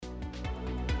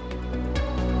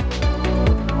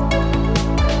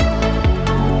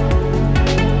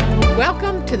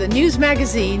to the news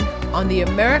magazine on the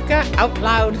America Out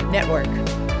Loud Network.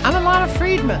 I'm Alana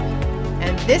Friedman,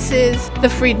 and this is the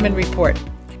Friedman Report.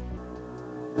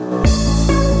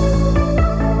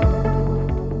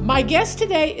 My guest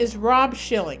today is Rob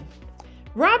Shilling.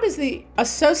 Rob is the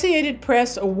Associated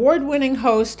Press award-winning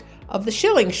host of The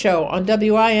Shilling Show on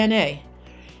WINA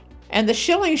and The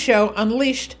Shilling Show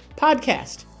Unleashed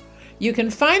podcast. You can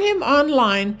find him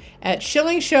online at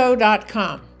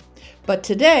shillingshow.com. But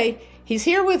today, he's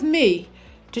here with me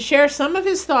to share some of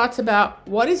his thoughts about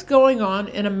what is going on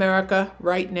in America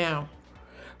right now.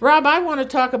 Rob, I want to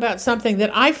talk about something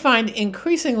that I find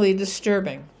increasingly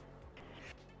disturbing.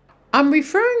 I'm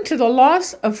referring to the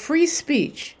loss of free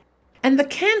speech and the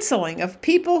canceling of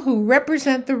people who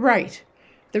represent the right,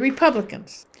 the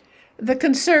Republicans, the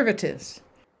conservatives.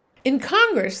 In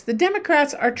Congress, the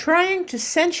Democrats are trying to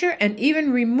censure and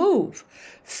even remove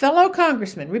fellow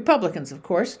congressmen, Republicans of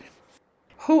course,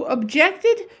 who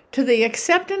objected to the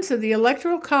acceptance of the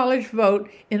Electoral College vote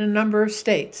in a number of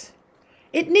states.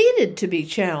 It needed to be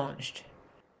challenged.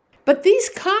 But these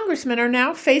congressmen are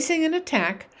now facing an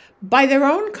attack by their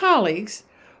own colleagues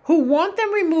who want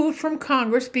them removed from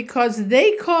Congress because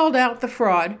they called out the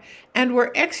fraud and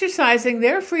were exercising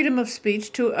their freedom of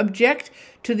speech to object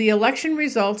to the election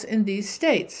results in these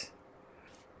states.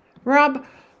 Rob,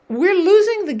 we're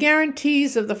losing the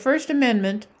guarantees of the First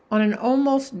Amendment on an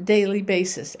almost daily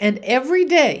basis, and every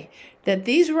day that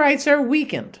these rights are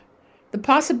weakened, the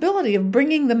possibility of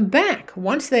bringing them back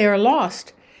once they are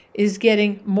lost is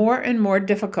getting more and more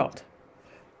difficult.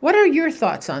 What are your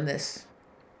thoughts on this?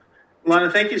 Lana,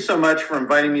 thank you so much for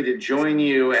inviting me to join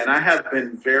you, and I have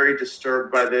been very disturbed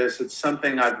by this. It's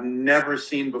something I've never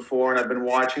seen before, and I've been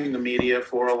watching the media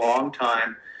for a long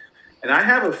time. And I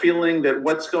have a feeling that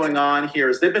what's going on here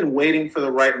is they've been waiting for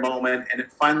the right moment, and it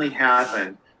finally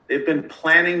happened. They've been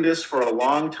planning this for a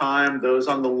long time. Those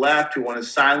on the left who want to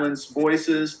silence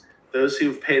voices, those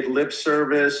who've paid lip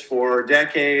service for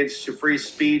decades to free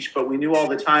speech, but we knew all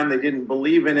the time they didn't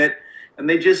believe in it, and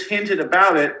they just hinted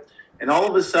about it. And all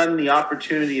of a sudden, the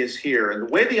opportunity is here. And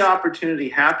the way the opportunity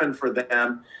happened for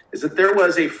them is that there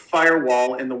was a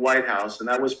firewall in the White House, and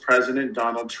that was President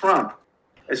Donald Trump.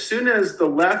 As soon as the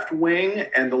left wing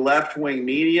and the left-wing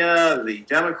media, the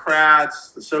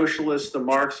Democrats, the socialists, the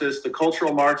Marxists, the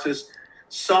cultural Marxists,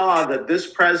 saw that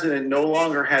this president no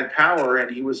longer had power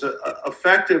and he was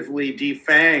effectively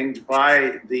defanged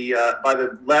by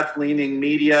the left-leaning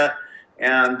media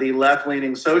and the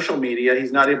left-leaning social media.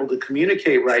 He's not able to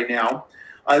communicate right now.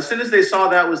 As soon as they saw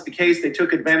that was the case, they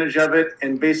took advantage of it,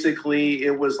 and basically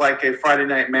it was like a Friday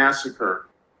night massacre.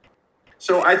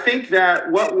 So I think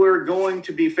that what we're going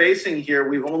to be facing here,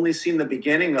 we've only seen the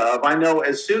beginning of. I know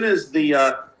as soon as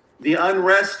the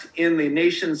unrest in the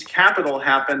nation's capital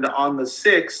happened on the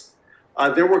 6th,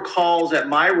 there were calls at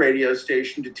my radio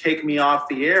station to take me off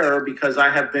the air because I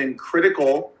have been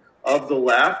critical of the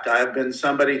left. I have been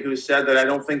somebody who said that I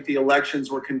don't think the elections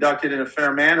were conducted in a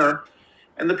fair manner.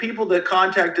 And the people that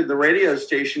contacted the radio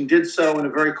station did so in a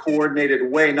very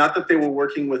coordinated way, not that they were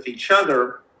working with each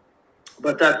other,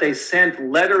 but that they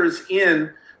sent letters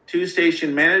in to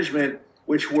station management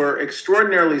which were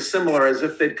extraordinarily similar, as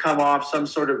if they'd come off some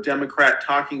sort of Democrat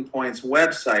Talking Points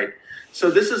website. So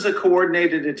this is a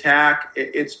coordinated attack.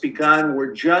 It's begun.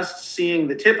 We're just seeing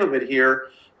the tip of it here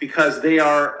because they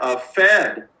are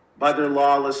fed by their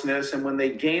lawlessness. And when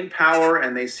they gain power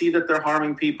and they see that they're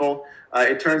harming people,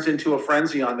 it turns into a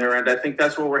frenzy on their end. I think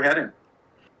that's where we're heading.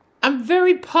 I'm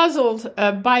very puzzled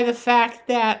by the fact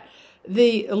that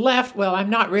the left, well, I'm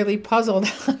not really puzzled.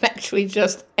 I'm actually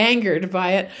just angered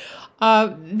by it.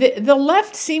 The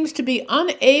left seems to be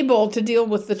unable to deal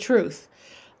with the truth.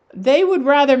 They would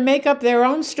rather make up their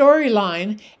own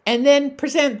storyline and then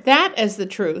present that as the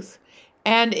truth.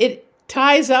 And it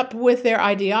ties up with their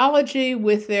ideology,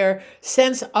 with their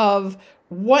sense of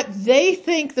what they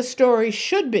think the story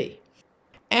should be.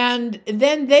 And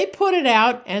then they put it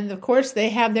out, and of course they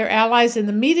have their allies in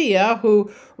the media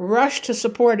who rush to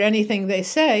support anything they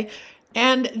say.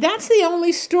 And that's the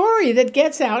only story that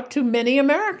gets out to many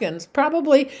Americans.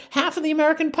 Probably half of the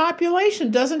American population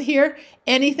doesn't hear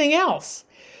anything else.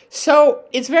 So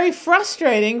it's very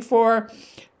frustrating for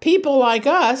people like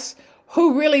us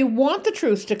who really want the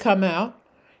truth to come out,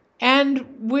 and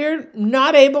we're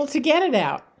not able to get it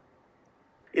out.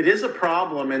 It is a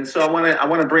problem, and so I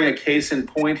want to bring a case in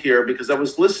point here because I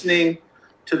was listening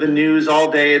to the news all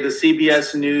day. The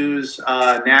CBS News,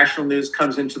 national news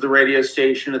comes into the radio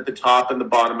station at the top and the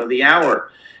bottom of the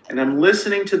hour, and I'm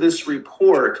listening to this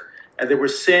report, and they were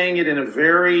saying it in a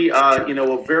very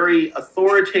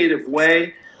authoritative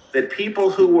way that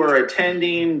people who were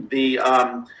attending the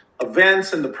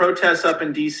events and the protests up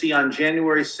in D.C. on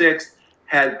January 6th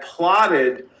had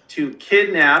plotted to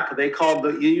kidnap,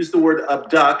 you used the word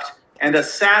abduct, and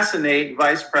assassinate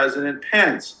Vice President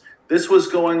Pence. This was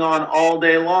going on all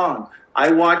day long. I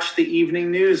watched the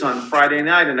evening news on Friday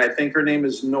night, and I think her name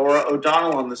is Nora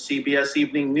O'Donnell on the CBS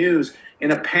Evening News,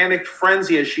 in a panicked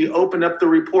frenzy as she opened up the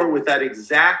report with that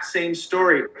exact same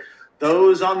story.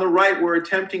 Those on the right were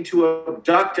attempting to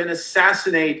abduct and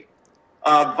assassinate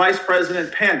Vice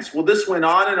President Pence. Well, this went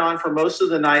on and on for most of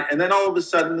the night, and then all of a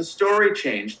sudden the story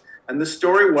changed. And the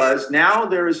story was, now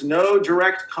there is no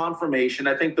direct confirmation,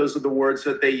 I think those are the words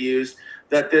that they used,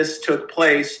 that this took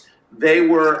place. They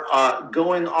were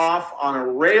going off on a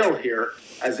rail here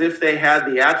as if they had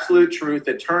the absolute truth.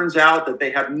 It turns out that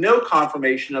they have no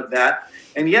confirmation of that.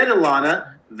 And yet,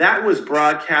 Ilana, that was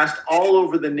broadcast all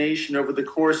over the nation over the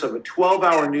course of a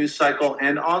 12-hour news cycle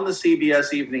and on the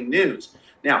CBS Evening News.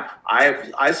 Now,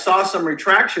 I saw some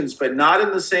retractions, but not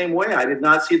in the same way. I did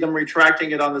not see them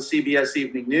retracting it on the CBS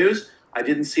Evening News. I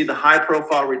didn't see the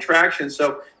high-profile retraction.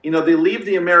 So, they leave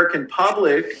the American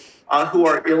public, who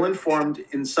are ill-informed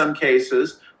in some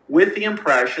cases, with the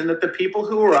impression that the people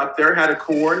who were up there had a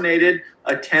coordinated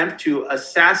attempt to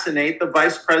assassinate the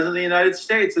Vice President of the United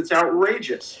States. It's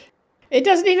outrageous. It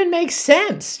doesn't even make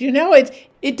sense.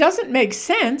 It doesn't make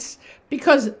sense,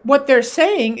 because what they're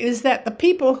saying is that the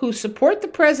people who support the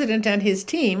president and his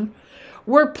team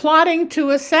were plotting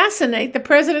to assassinate the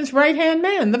president's right-hand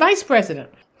man, the vice president.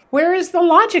 Where is the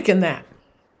logic in that?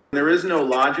 There is no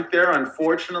logic there.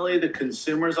 Unfortunately, the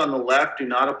consumers on the left do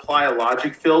not apply a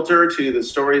logic filter to the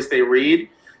stories they read.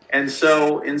 And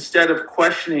so instead of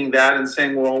questioning that and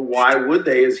saying, well, why would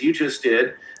they, as you just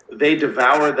did, they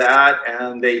devour that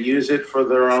and they use it for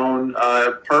their own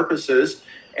purposes.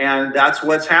 And that's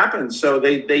what's happened. So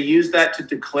they use that to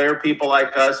declare people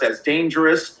like us as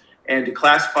dangerous and to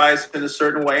classify us in a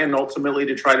certain way and ultimately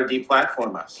to try to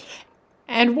deplatform us.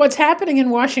 And what's happening in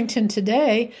Washington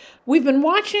today, we've been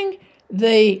watching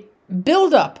the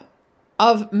buildup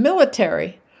of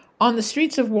military on the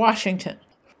streets of Washington.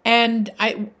 And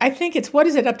I think it's,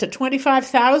 up to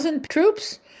 25,000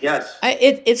 troops? Yes.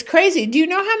 It's crazy. Do you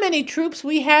know how many troops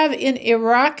we have in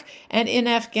Iraq and in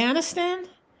Afghanistan?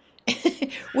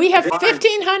 We have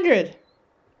 1,500.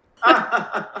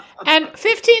 And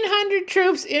 1,500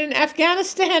 troops in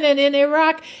Afghanistan and in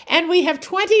Iraq, and we have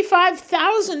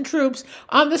 25,000 troops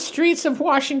on the streets of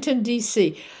Washington,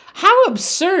 D.C. How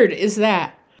absurd is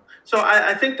that? So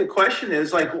I think the question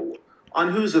is, on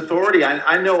whose authority?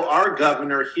 I know our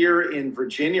governor here in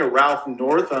Virginia, Ralph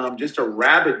Northam, just a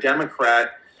rabid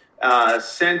Democrat,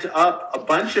 sent up a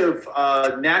bunch of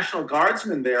National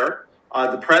Guardsmen there.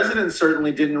 The president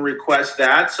certainly didn't request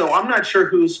that. So I'm not sure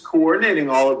who's coordinating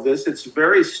all of this. It's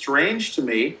very strange to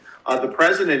me. The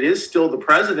president is still the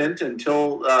president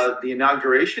until the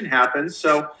inauguration happens.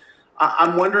 So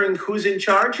I'm wondering who's in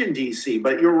charge in D.C.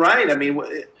 But you're right. I mean,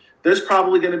 there's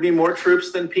probably going to be more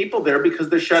troops than people there because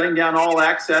they're shutting down all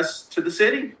access to the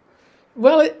city.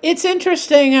 Well, it's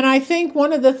interesting. And I think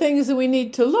one of the things that we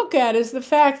need to look at is the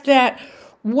fact that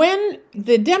when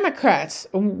the Democrats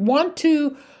want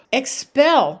to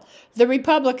expel the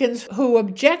Republicans who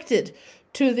objected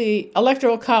to the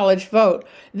Electoral College vote,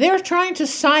 they're trying to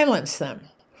silence them.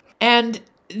 And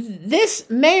this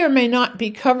may or may not be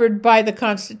covered by the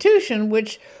Constitution,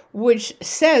 which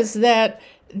says that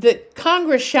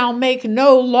Congress shall make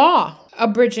no law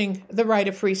abridging the right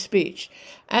of free speech.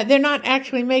 They're not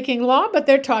actually making law, but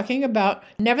they're talking about,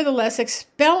 nevertheless,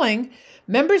 expelling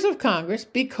members of Congress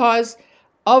because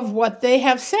of what they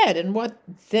have said and what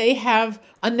they have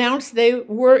announced they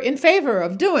were in favor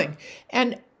of doing.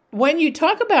 And when you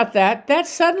talk about that, that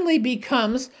suddenly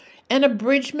becomes an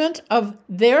abridgment of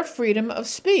their freedom of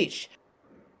speech.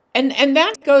 And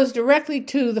that goes directly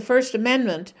to the First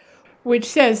Amendment, which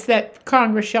says that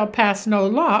Congress shall pass no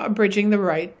law abridging the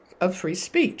right of free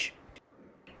speech.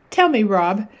 Tell me,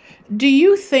 Rob, do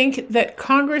you think that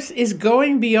Congress is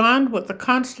going beyond what the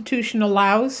Constitution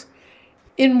allows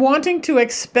in wanting to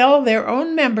expel their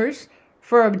own members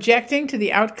for objecting to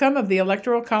the outcome of the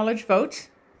Electoral College votes?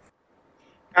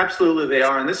 Absolutely, they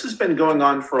are. And this has been going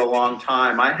on for a long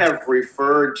time. I have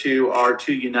referred to our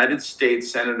two United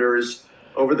States senators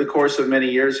over the course of many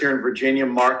years here in Virginia,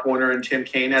 Mark Warner and Tim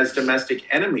Kaine, as domestic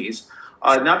enemies,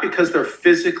 not because they're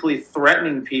physically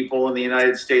threatening people in the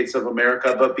United States of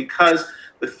America, but because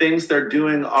the things they're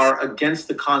doing are against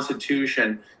the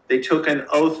Constitution. They took an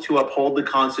oath to uphold the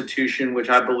Constitution, which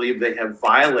I believe they have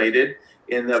violated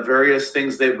in the various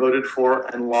things they voted for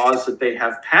and laws that they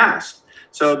have passed.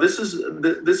 So this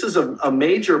is a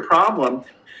major problem.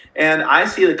 And I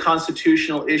see the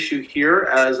constitutional issue here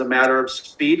as a matter of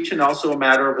speech and also a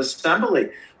matter of assembly.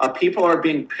 People are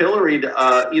being pilloried,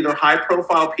 either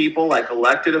high-profile people like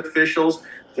elected officials,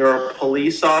 there are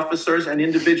police officers and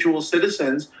individual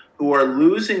citizens who are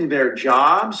losing their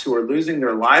jobs, who are losing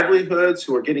their livelihoods,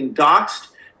 who are getting doxxed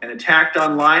and attacked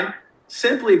online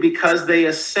simply because they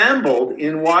assembled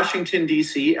in Washington,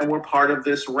 D.C. and were part of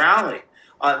this rally.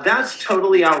 That's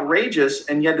totally outrageous,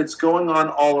 and yet it's going on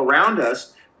all around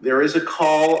us. There is a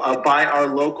call by our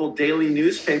local daily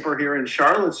newspaper here in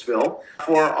Charlottesville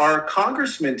for our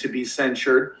congressman to be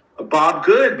censured, Bob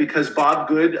Good, because Bob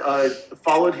Good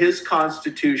followed his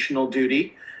constitutional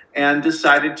duty and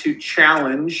decided to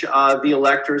challenge the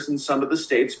electors in some of the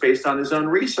states based on his own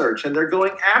research. And they're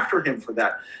going after him for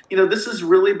that. You know, this is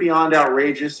really beyond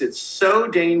outrageous. It's so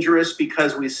dangerous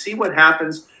because we see what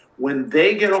happens when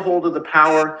they get a hold of the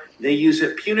power. They use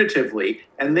it punitively,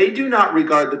 and they do not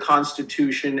regard the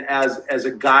Constitution as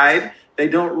a guide. They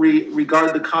don't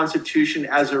regard the Constitution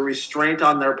as a restraint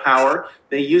on their power.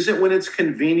 They use it when it's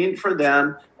convenient for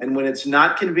them, and when it's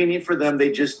not convenient for them,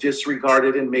 they just disregard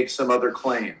it and make some other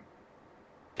claim.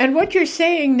 And what you're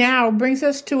saying now brings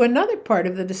us to another part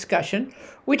of the discussion,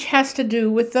 which has to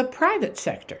do with the private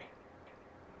sector.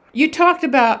 You talked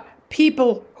about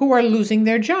people who are losing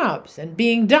their jobs and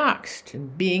being doxxed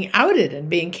and being outed and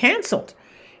being canceled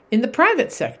in the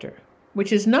private sector,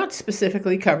 which is not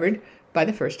specifically covered by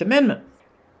the First Amendment.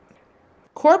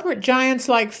 Corporate giants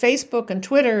like Facebook and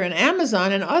Twitter and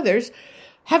Amazon and others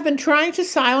have been trying to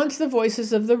silence the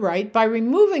voices of the right by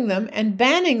removing them and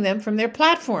banning them from their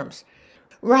platforms.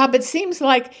 Rob, it seems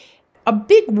like a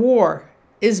big war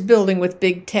is building with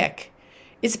big tech.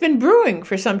 It's been brewing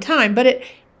for some time, but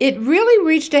it really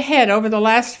reached a head over the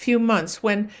last few months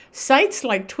when sites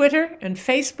like Twitter and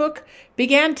Facebook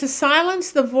began to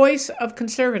silence the voice of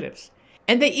conservatives,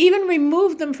 and they even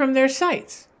removed them from their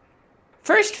sites.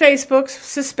 First, Facebook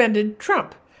suspended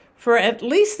Trump for at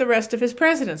least the rest of his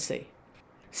presidency.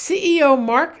 CEO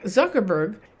Mark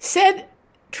Zuckerberg said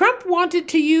Trump wanted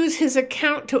to use his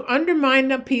account to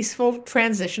undermine a peaceful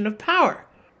transition of power,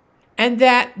 and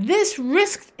that this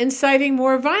risked inciting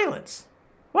more violence.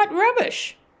 What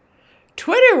rubbish!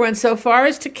 Twitter went so far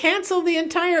as to cancel the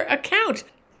entire account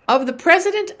of the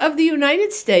President of the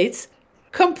United States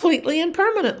completely and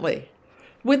permanently,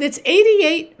 with its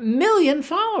 88 million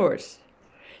followers.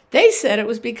 They said it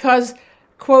was because,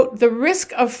 quote, the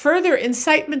risk of further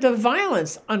incitement of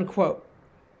violence, unquote.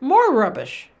 More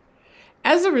rubbish.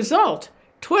 As a result,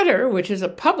 Twitter, which is a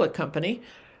public company,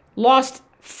 lost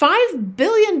 $5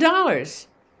 billion,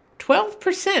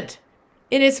 12%,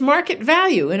 in its market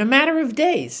value in a matter of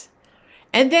days.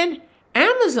 And then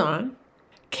Amazon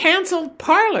canceled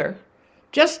Parler,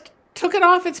 just took it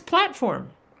off its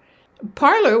platform.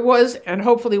 Parler was, and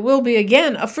hopefully will be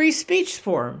again, a free speech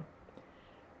forum.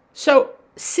 So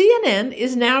CNN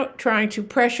is now trying to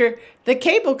pressure the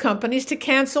cable companies to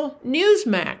cancel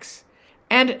Newsmax,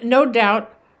 and no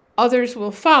doubt others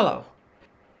will follow.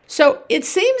 So it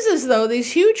seems as though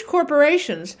these huge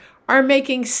corporations are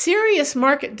making serious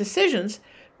market decisions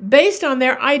based on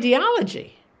their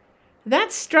ideology.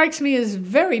 That strikes me as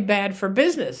very bad for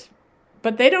business,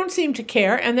 but they don't seem to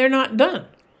care, and they're not done.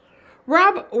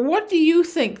 Rob, what do you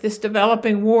think this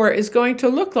developing war is going to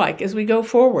look like as we go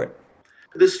forward?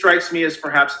 This strikes me as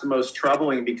perhaps the most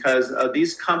troubling because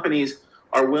these companies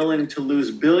are willing to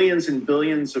lose billions and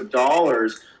billions of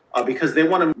dollars because they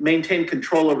want to maintain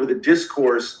control over the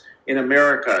discourse in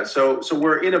America. So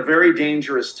we're in a very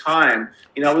dangerous time.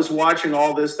 You know, I was watching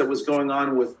all this that was going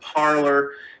on with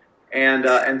Parler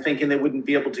and thinking they wouldn't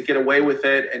be able to get away with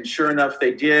it. And sure enough,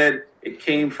 they did. It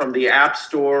came from the App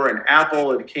Store and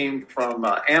Apple. It came from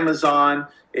Amazon.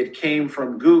 It came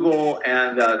from Google.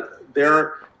 And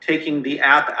they're taking the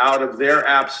app out of their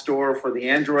App Store for the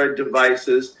Android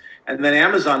devices. And then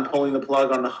Amazon pulling the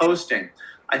plug on the hosting.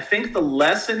 I think the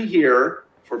lesson here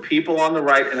for people on the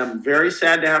right, and I'm very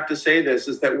sad to have to say this,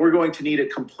 is that we're going to need a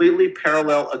completely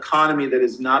parallel economy that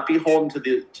is not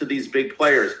beholden to these big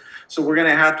players. So we're going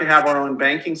to have our own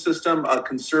banking system, a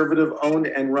conservative owned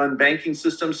and run banking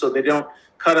system, so they don't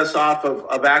cut us off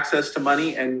of access to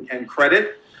money and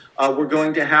credit. We're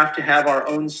going to have our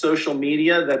own social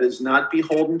media that is not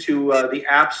beholden to the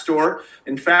App Store.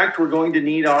 In fact, we're going to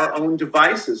need our own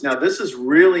devices. Now, this is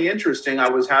really interesting. I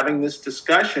was having this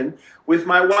discussion with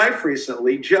my wife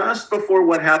recently, just before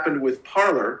what happened with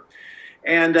Parler.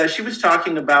 And she was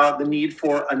talking about the need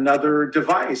for another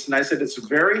device. And I said, it's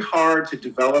very hard to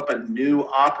develop a new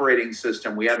operating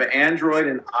system. We have Android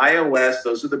and iOS.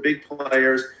 Those are the big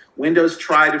players. Windows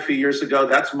tried a few years ago.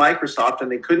 That's Microsoft,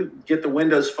 and they couldn't get the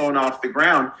Windows phone off the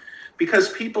ground because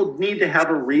people need to have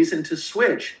a reason to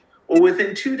switch. Well,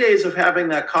 within 2 days of having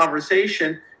that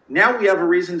conversation, now we have a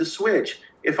reason to switch.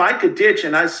 If I could ditch,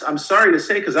 and I'm sorry to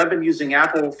say, because I've been using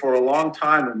Apple for a long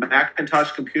time, and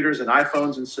Macintosh computers and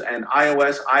iPhones and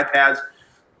iOS, iPads,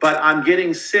 but I'm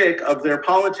getting sick of their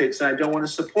politics and I don't want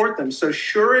to support them. So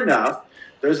sure enough,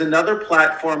 there's another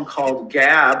platform called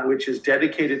Gab, which is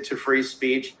dedicated to free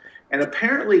speech. And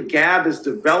apparently Gab is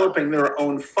developing their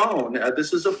own phone.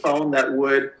 This is a phone that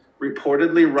would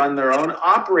reportedly run their own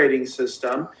operating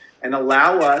system and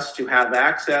allow us to have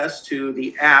access to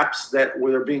the apps that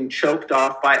were being choked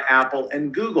off by Apple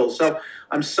and Google. So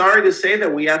I'm sorry to say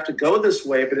that we have to go this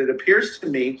way, but it appears to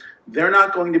me they're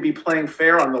not going to be playing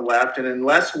fair on the left. And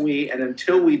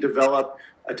until we develop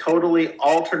a totally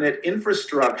alternate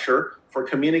infrastructure for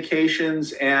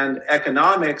communications and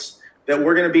economics, that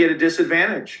we're going to be at a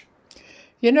disadvantage.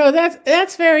 You know,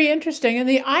 that's very interesting. And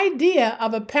the idea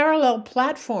of a parallel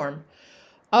platform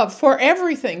for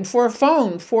everything, for a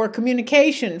phone, for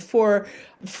communication, for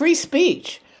free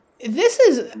speech. This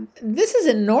is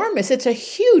enormous. It's a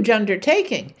huge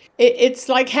undertaking. It's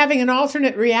like having an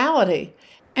alternate reality.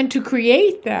 And to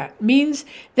create that means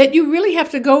that you really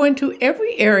have to go into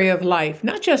every area of life,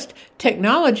 not just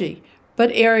technology,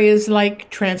 but areas like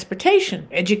transportation,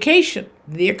 education,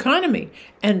 the economy,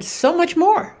 and so much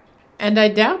more. And I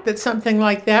doubt that something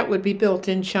like that would be built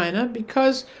in China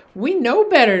because we know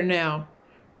better now,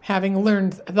 having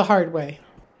learned the hard way.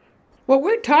 What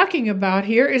we're talking about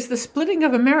here is the splitting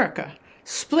of America,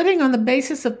 splitting on the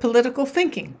basis of political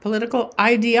thinking, political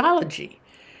ideology.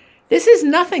 This is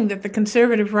nothing that the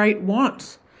conservative right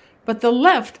wants, but the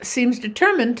left seems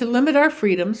determined to limit our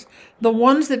freedoms, the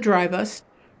ones that drive us,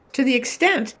 to the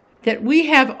extent that we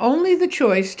have only the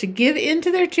choice to give in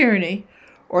to their tyranny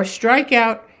or strike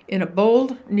out in a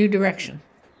bold new direction.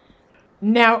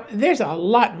 Now, there's a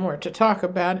lot more to talk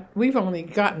about. We've only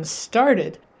gotten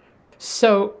started.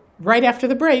 So, right after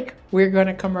the break, we're going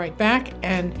to come right back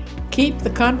and keep the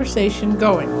conversation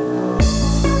going.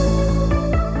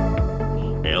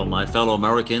 Well, my fellow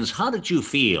Americans, how did you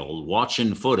feel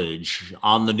watching footage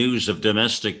on the news of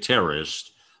domestic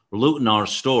terrorists looting our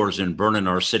stores and burning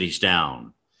our cities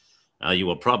down? You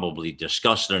were probably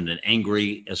disgusted and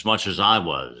angry as much as I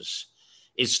was.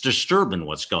 It's disturbing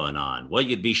what's going on. Well,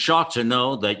 you'd be shocked to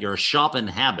know that your shopping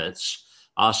habits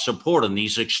are supporting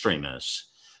these extremists.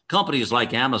 Companies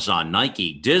like Amazon,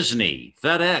 Nike, Disney,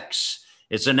 FedEx,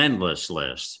 it's an endless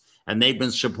list, and they've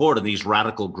been supporting these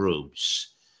radical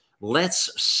groups.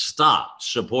 Let's stop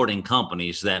supporting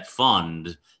companies that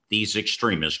fund these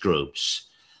extremist groups.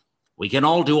 We can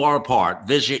all do our part.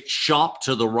 Visit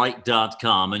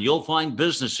shoptotheright.com and you'll find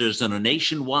businesses in a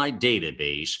nationwide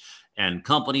database and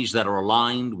companies that are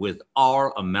aligned with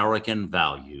our American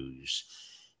values.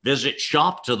 Visit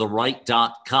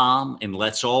shoptotheright.com and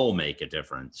let's all make a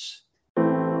difference.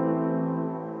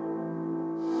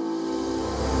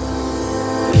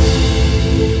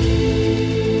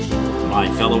 My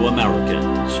fellow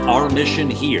Americans, our mission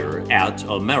here at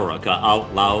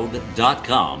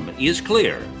AmericaOutloud.com is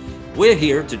clear. We're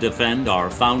here to defend our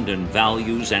founding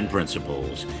values and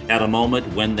principles at a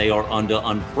moment when they are under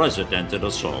unprecedented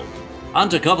assault, and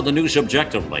to cover the news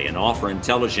objectively and offer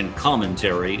intelligent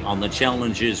commentary on the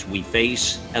challenges we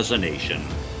face as a nation.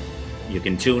 You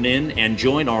can tune in and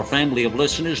join our family of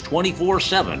listeners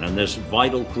 24/7 in this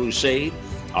vital crusade.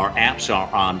 Our apps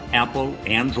are on Apple,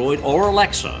 Android, or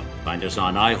Alexa. Find us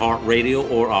on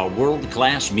iHeartRadio or our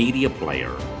world-class media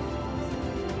player.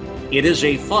 It is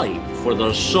a fight for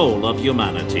the soul of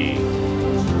humanity.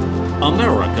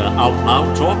 America Out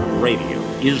Loud Talk Radio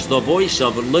is the voice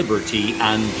of liberty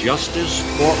and justice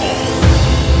for all.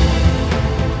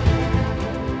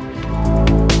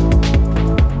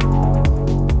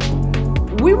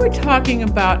 We were talking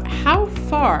about how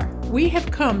far we have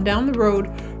come down the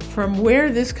road from where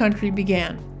this country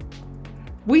began.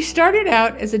 We started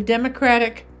out as a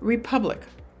democratic republic.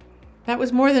 That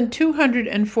was more than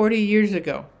 240 years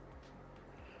ago.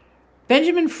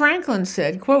 Benjamin Franklin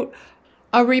said, quote,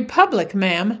 "A republic,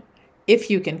 ma'am, if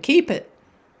you can keep it,"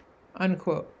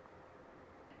 unquote.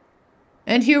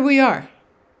 And here we are,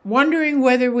 wondering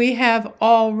whether we have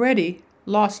already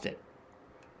lost it.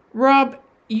 Rob,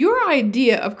 your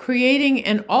idea of creating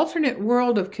an alternate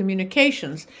world of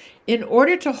communications in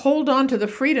order to hold on to the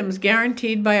freedoms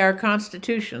guaranteed by our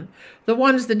Constitution, the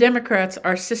ones the Democrats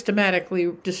are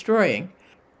systematically destroying,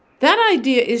 that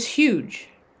idea is huge.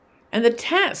 And the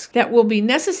tasks that will be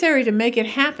necessary to make it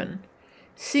happen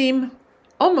seem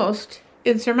almost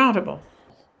insurmountable.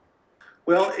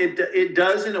 Well, it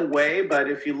does in a way, but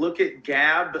if you look at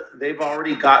Gab, they've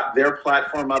already got their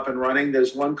platform up and running.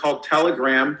 There's one called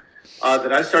Telegram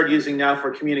that I started using now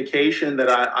for communication, that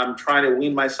I'm trying to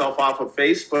wean myself off of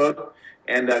Facebook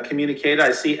and communicate.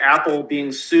 I see Apple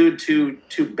being sued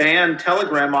to ban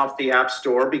Telegram off the App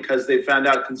Store because they found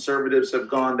out conservatives have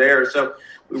gone there. So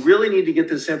we really need to get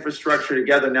this infrastructure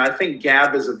together. Now, I think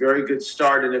Gab is a very good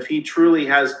start. And if he truly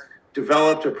has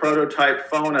developed a prototype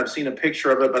phone, I've seen a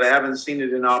picture of it, but I haven't seen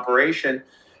it in operation.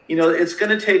 It's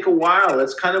going to take a while.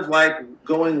 It's kind of like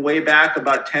going way back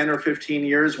about 10 or 15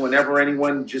 years whenever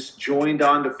anyone just joined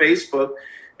onto Facebook.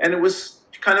 And it was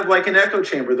kind of like an echo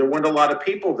chamber. There weren't a lot of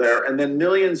people there. And then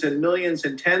millions and millions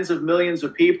and tens of millions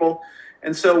of people.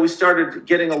 And so we started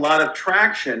getting a lot of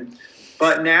traction.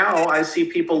 But now I see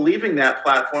people leaving that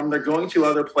platform. They're going to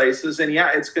other places. And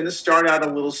yeah, it's going to start out a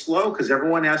little slow because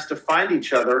everyone has to find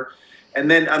each other. And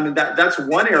then, that's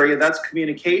one area, that's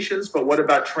communications. But what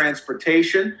about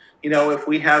transportation? If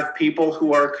we have people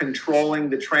who are controlling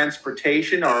the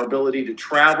transportation, our ability to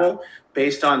travel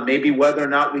based on maybe whether or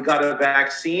not we got a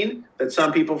vaccine that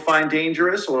some people find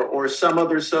dangerous or some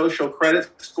other social credit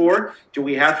score, do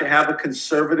we have to have a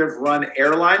conservative run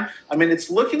airline? It's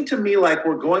looking to me like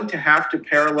we're going to have to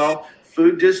parallel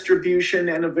food distribution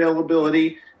and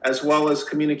availability as well as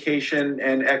communication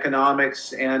and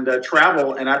economics and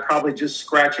travel. And I'm probably just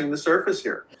scratching the surface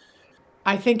here.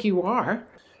 I think you are.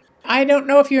 I don't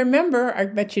know if you remember, I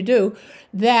bet you do,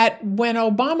 that when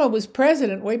Obama was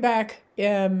president way back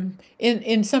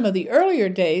in some of the earlier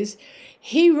days,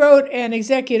 he wrote an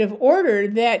executive order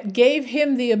that gave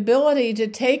him the ability to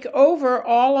take over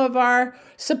all of our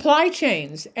supply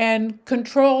chains and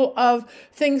control of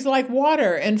things like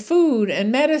water and food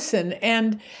and medicine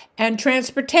and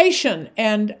transportation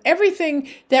and everything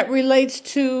that relates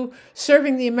to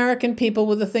serving the American people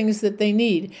with the things that they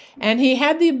need. And he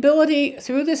had the ability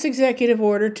through this executive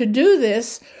order to do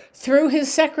this through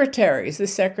his secretaries, the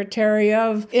Secretary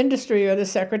of Industry or the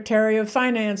Secretary of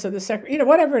Finance or the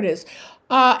whatever it is.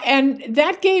 And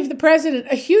that gave the president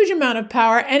a huge amount of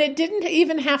power, and it didn't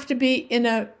even have to be in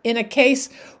a case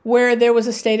where there was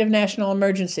a state of national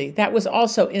emergency. That was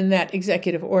also in that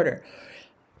executive order.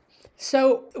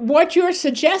 So what you're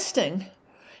suggesting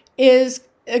is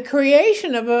a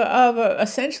creation of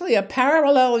essentially a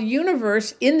parallel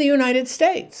universe in the United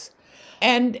States.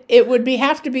 And it would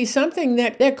have to be something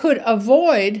that could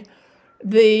avoid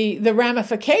the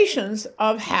ramifications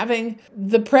of having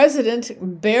the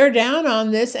president bear down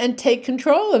on this and take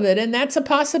control of it. And that's a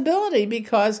possibility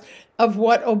because of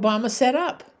what Obama set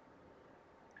up.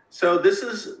 So this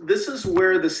is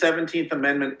where the 17th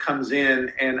Amendment comes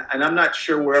in, and I'm not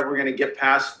sure we're ever going to get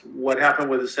past what happened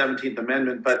with the 17th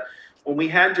Amendment, but when we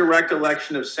had direct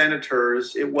election of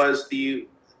senators, it was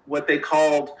what they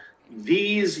called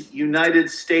these United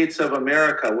States of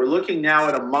America. We're looking now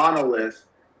at a monolith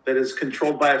that is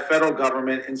controlled by a federal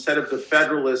government instead of the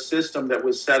federalist system that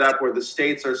was set up where the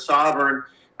states are sovereign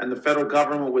and the federal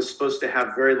government was supposed to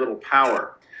have very little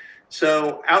power.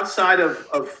 So outside of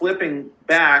flipping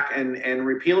back and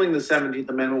repealing the 17th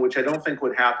Amendment, which I don't think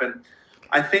would happen,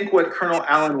 I think what Colonel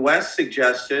Allen West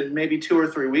suggested maybe 2 or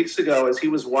 3 weeks ago as he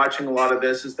was watching a lot of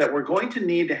this is that we're going to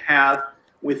need to have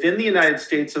within the United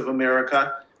States of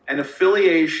America an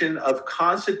affiliation of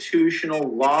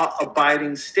constitutional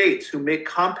law-abiding states who make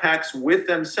compacts with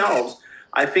themselves.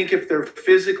 I think if they're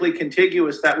physically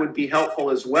contiguous, that would be helpful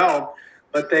as well.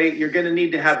 But you're going to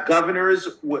need to have governors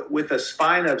with a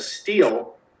spine of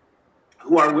steel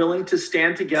who are willing to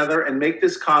stand together and make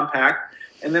this compact.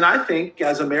 And then I think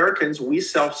as Americans, we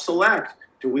self-select.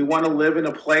 Do we want to live in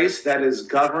a place that is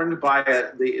governed by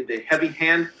the heavy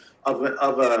hand of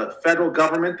a federal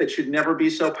government that should never be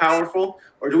so powerful?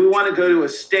 Or do we want to go to a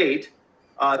state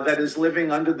that is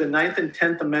living under the 9th and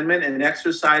 10th Amendment and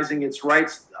exercising its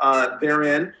rights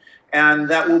therein, and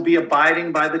that will be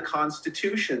abiding by the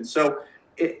Constitution? So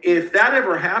if that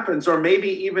ever happens, or maybe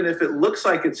even if it looks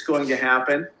like it's going to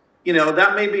happen,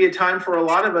 that may be a time for a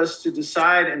lot of us to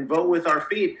decide and vote with our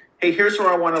feet. Hey, here's where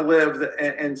I want to live.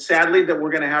 And sadly, that we're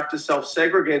going to have to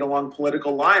self-segregate along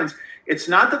political lines. It's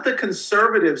not that the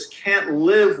conservatives can't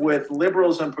live with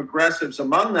liberals and progressives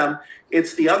among them.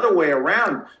 It's the other way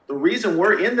around. The reason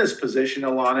we're in this position,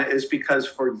 Ilana, is because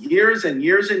for years and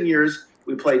years and years,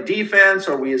 we played defense,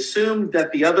 or we assumed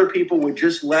that the other people would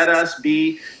just let us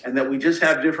be and that we just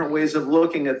have different ways of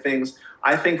looking at things.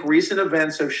 I think recent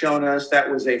events have shown us that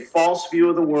was a false view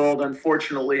of the world,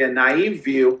 unfortunately, a naive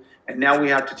view, and now we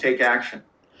have to take action.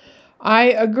 I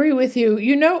agree with you.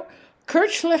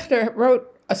 Kurt Schlichter wrote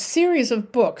a series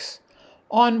of books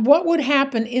on what would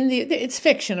happen it's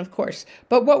fiction, of course,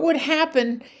 but what would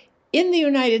happen in the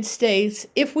United States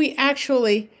if we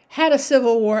actually had a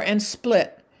civil war and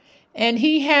split. And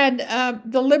he had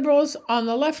the liberals on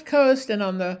the left coast and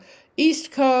on the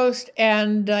east coast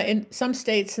and in some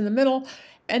states in the middle.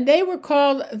 And they were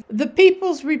called the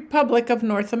People's Republic of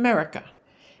North America.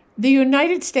 The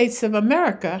United States of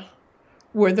America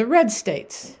were the red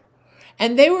states.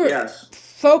 And they were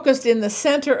focused in the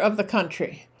center of the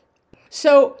country.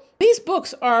 So these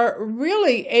books are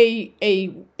really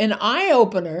an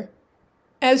eye-opener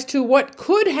as to what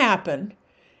could happen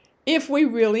if we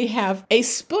really have a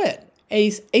split, a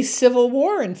civil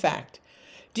war, in fact.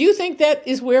 Do you think that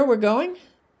is where we're going?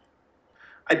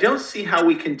 I don't see how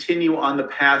we continue on the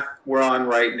path we're on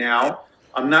right now.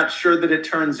 I'm not sure that it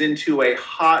turns into a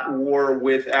hot war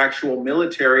with actual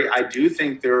military. I do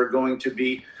think there are going to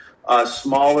be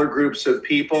smaller groups of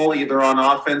people, either on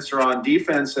offense or on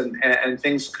defense, and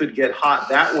things could get hot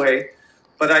that way.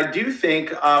 But I do think,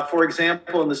 for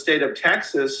example, in the state of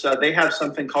Texas, they have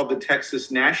something called the Texas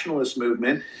Nationalist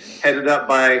Movement, headed up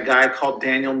by a guy called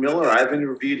Daniel Miller. I've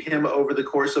interviewed him over the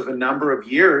course of a number of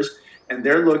years, and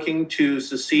they're looking to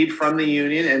secede from the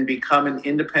Union and become an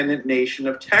independent nation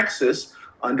of Texas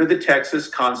under the Texas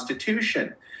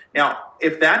Constitution. Now,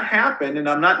 if that happened, and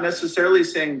I'm not necessarily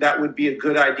saying that would be a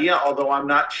good idea, although I'm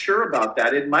not sure about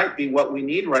that, it might be what we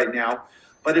need right now.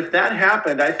 But if that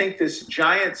happened, I think this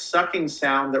giant sucking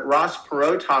sound that Ross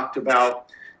Perot talked about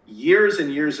years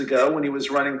and years ago when he was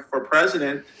running for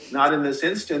president, not in this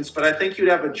instance, but I think you'd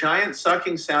have a giant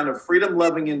sucking sound of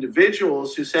freedom-loving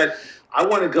individuals who said, I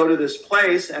want to go to this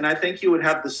place. And I think you would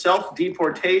have the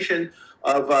self-deportation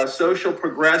of social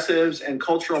progressives and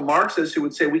cultural Marxists who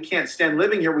would say, we can't stand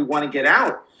living here, we want to get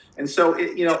out. And so,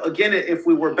 again, if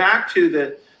we were back to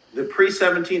the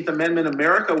pre-17th Amendment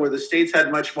America where the states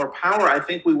had much more power, I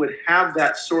think we would have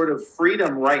that sort of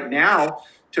freedom right now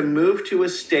to move to a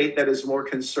state that is more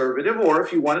conservative, or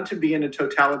if you wanted to be in a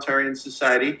totalitarian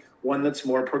society, one that's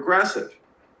more progressive.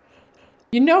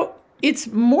 It's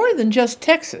more than just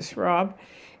Texas, Rob.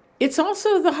 It's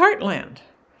also the heartland.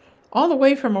 All the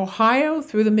way from Ohio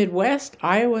through the Midwest,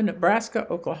 Iowa, Nebraska,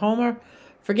 Oklahoma,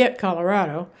 forget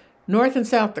Colorado, North and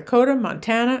South Dakota,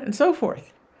 Montana, and so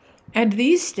forth. And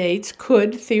these states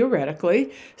could,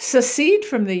 theoretically, secede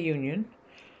from the Union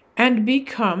and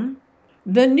become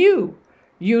the new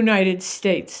United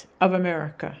States of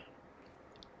America.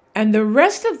 And the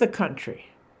rest of the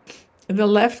country, the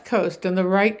left coast and the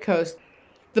right coast,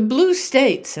 the blue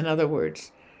states, in other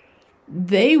words,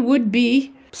 they would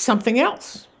be something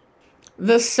else.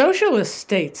 The socialist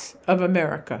states of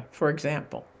America, for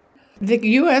example. The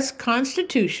U.S.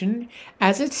 Constitution,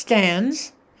 as it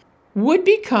stands, would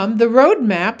become the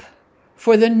roadmap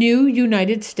for the new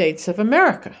United States of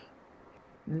America.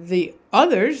 The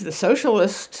others, the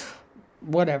socialists,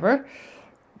 whatever,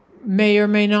 may or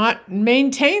may not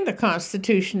maintain the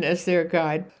Constitution as their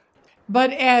guide.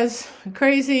 But as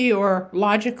crazy or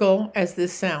logical as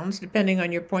this sounds, depending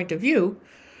on your point of view,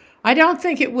 I don't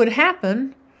think it would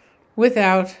happen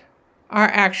without our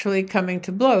actually coming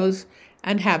to blows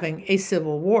and having a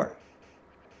civil war.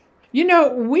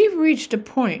 We've reached a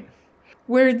point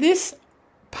where this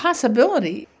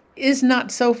possibility is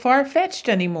not so far-fetched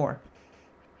anymore.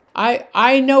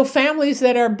 I know families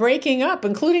that are breaking up,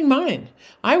 including mine.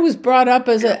 I was brought up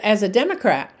as a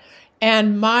Democrat,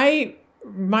 and my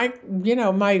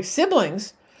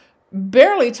siblings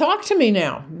barely talk to me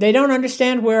now. They don't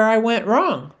understand where I went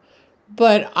wrong.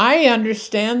 But I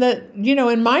understand that,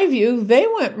 in my view, they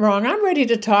went wrong. I'm ready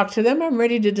to talk to them. I'm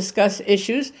ready to discuss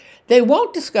issues. They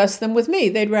won't discuss them with me.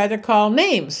 They'd rather call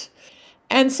names.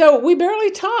 And so we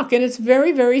barely talk, and it's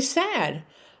very, very sad.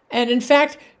 And in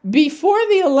fact, before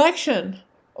the election,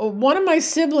 one of my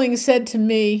siblings said to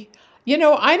me,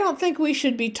 I don't think we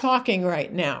should be talking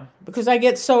right now because I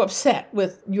get so upset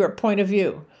with your point of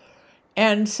view.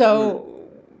 And so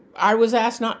I was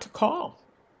asked not to call.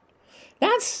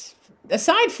 That's,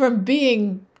 aside from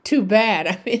being too bad,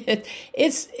 I mean,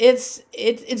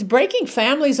 it's breaking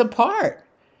families apart.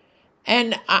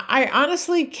 And I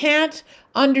honestly can't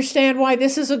understand why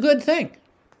this is a good thing.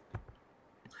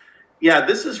 Yeah,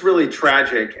 this is really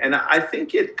tragic. And I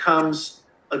think it comes,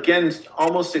 again,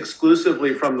 almost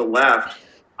exclusively from the left.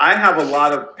 I have a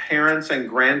lot of parents and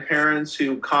grandparents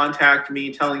who contact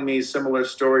me telling me similar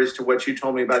stories to what you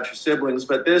told me about your siblings,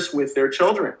 but this with their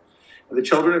children. The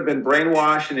children have been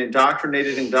brainwashed and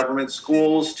indoctrinated in government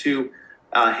schools to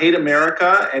hate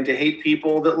America and to hate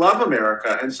people that love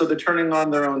America. And so they're turning on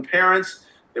their own parents.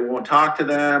 They won't talk to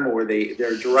them, or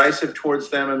they're derisive towards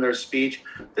them in their speech.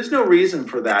 There's no reason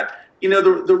for that.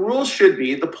 The rule should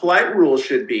be, the polite rule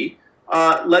should be,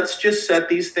 let's just set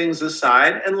these things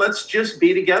aside and let's just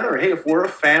be together. Hey, if we're a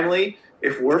family,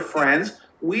 if we're friends,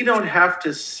 we don't have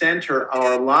to center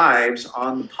our lives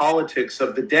on the politics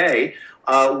of the day.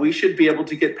 We should be able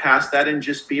to get past that and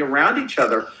just be around each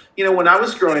other. You know, when I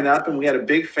was growing up and we had a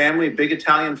big family, a big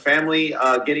Italian family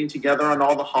getting together on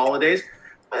all the holidays,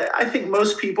 I think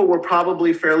most people were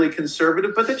probably fairly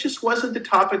conservative, but that just wasn't the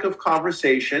topic of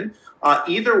conversation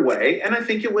either way. And I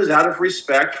think it was out of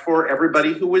respect for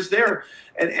everybody who was there.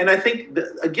 And I think,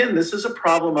 again, this is a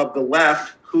problem of the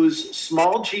left whose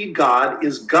small g God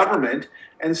is government.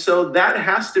 And so that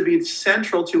has to be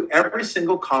central to every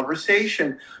single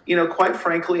conversation. You know, quite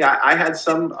frankly, I had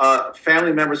some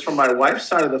family members from my wife's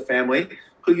side of the family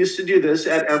who used to do this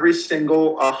at every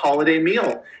single holiday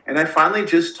meal. And I finally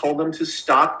just told them to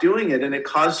stop doing it. And it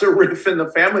caused a rift in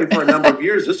the family for a number of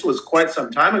years. This was quite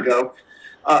some time ago.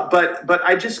 But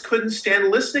I just couldn't stand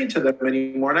listening to them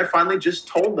anymore. And I finally just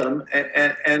told them,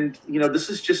 and you know, this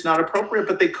is just not appropriate,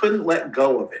 but they couldn't let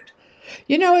go of it.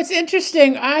 You know, it's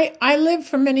interesting. I lived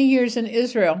for many years in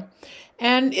Israel.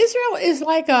 And Israel is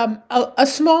like a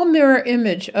small mirror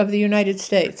image of the United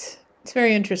States. It's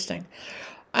very interesting.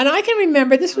 And I can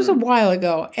remember, this was a while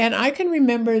ago, and I can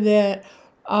remember that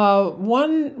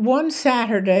one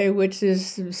Saturday, which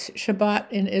is Shabbat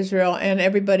in Israel, and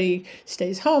everybody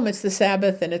stays home, it's the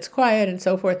Sabbath, and it's quiet, and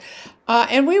so forth.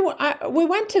 And we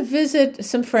went to visit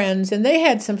some friends, and they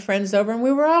had some friends over, and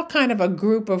we were all kind of a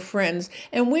group of friends,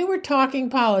 and we were talking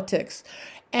politics.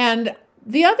 And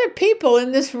the other people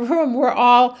in this room were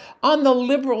all on the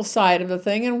liberal side of the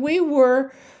thing, and we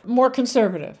were more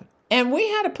conservative. And we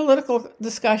had a political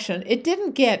discussion. It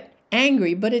didn't get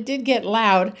angry, but it did get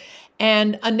loud.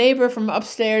 And a neighbor from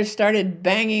upstairs started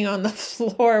banging on the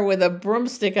floor with a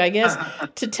broomstick, I guess,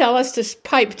 to tell us to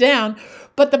pipe down.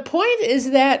 But the point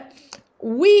is that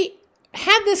we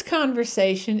had this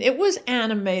conversation. It was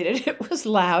animated. It was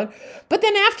loud. But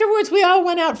then afterwards, we all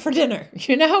went out for dinner,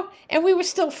 you know, and we were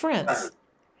still friends.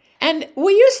 And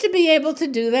we used to be able to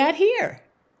do that here.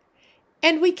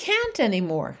 And we can't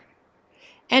anymore.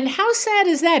 And how sad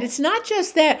is that? It's not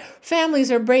just that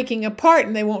families are breaking apart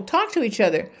and they won't talk to each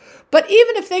other, but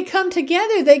even if they come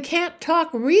together, they can't talk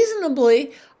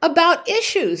reasonably about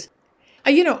issues.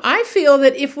 You know, I feel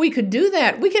that if we could do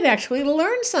that, we could actually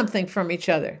learn something from each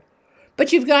other.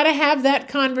 But you've got to have that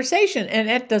conversation, and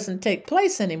that doesn't take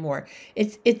place anymore.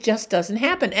 It just doesn't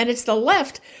happen. And it's the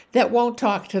left that won't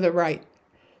talk to the right.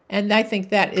 And I think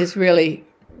that is really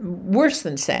worse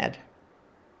than sad.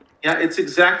 Yeah, it's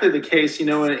exactly the case. You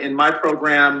know, in my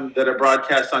program that I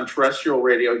broadcast on terrestrial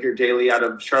radio here daily out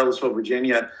of Charlottesville,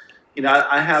 Virginia, you know,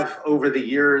 I have over the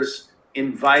years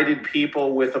invited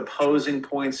people with opposing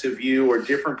points of view or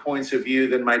different points of view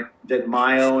than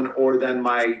my own or than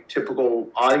my typical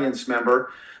audience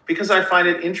member, because I find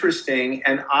it interesting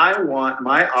and I want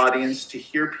my audience to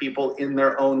hear people in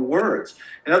their own words.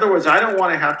 In other words, I don't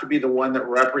want to have to be the one that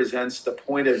represents the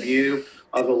point of view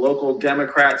of a local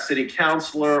Democrat city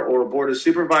councilor or a board of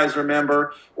supervisor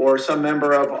member or some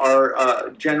member of our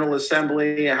General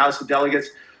Assembly, a House of Delegates.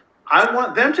 I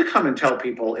want them to come and tell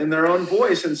people in their own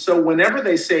voice. And so whenever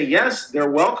they say yes, they're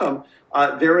welcome.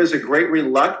 There is a great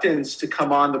reluctance to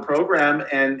come on the program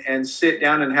and sit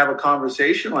down and have a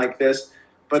conversation like this.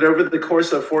 But over the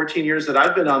course of 14 years that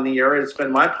I've been on the air, it's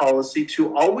been my policy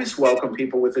to always welcome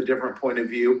people with a different point of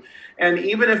view. And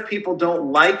even if people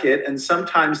don't like it, and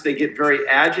sometimes they get very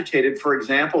agitated. For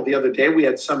example, the other day we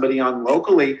had somebody on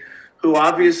locally who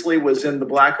obviously was in the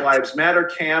Black Lives Matter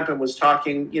camp and was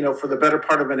talking, you know, for the better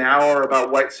part of an hour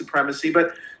about white supremacy.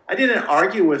 But I didn't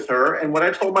argue with her. And what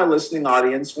I told my listening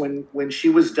audience when she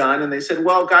was done, and they said,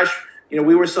 well, gosh, you know,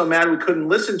 we were so mad we couldn't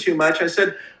listen too much. I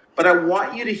said, but I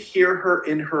want you to hear her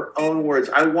in her own words.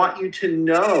 I want you to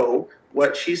know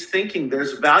what she's thinking.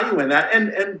 There's value in that.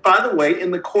 And by the way,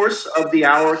 in the course of the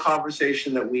hour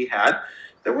conversation that we had,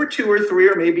 there were 2 or 3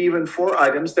 or maybe even 4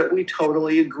 items that we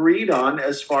totally agreed on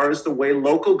as far as the way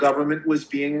local government was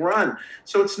being run.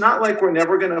 So it's not like we're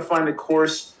never going to find a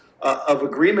course of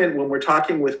agreement when we're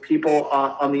talking with people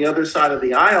on the other side of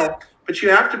the aisle. But you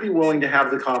have to be willing to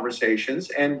have the conversations.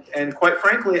 And quite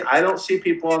frankly, I don't see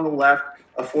people on the left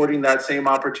affording that same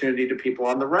opportunity to people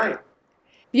on the right.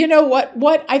 You know,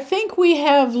 what I think we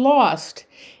have lost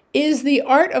is the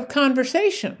art of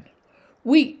conversation.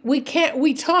 We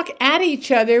talk at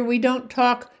each other. We don't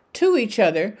talk to each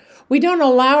other. We don't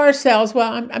allow ourselves,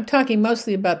 well, I'm talking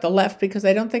mostly about the left because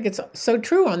I don't think it's so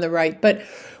true on the right, but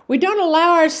we don't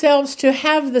allow ourselves to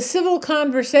have the civil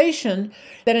conversation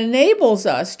that enables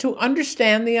us to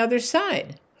understand the other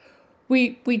side.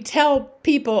 We tell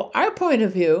people our point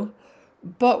of view,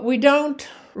 but we don't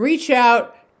reach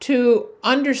out to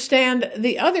understand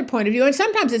the other point of view. And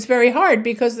sometimes it's very hard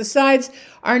because the sides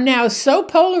are now so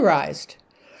polarized.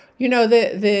 You know,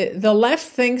 the left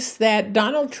thinks that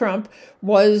Donald Trump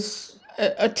was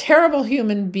a terrible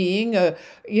human being,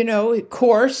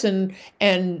 coarse and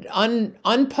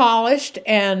unpolished,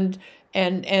 and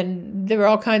there are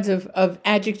all kinds of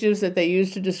adjectives that they use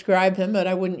to describe him that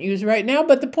I wouldn't use right now.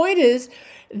 But the point is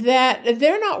that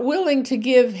they're not willing to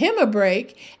give him a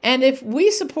break, and if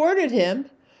we supported him,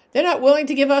 they're not willing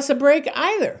to give us a break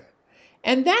either.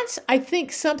 And that's, I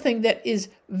think, something that is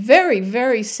very,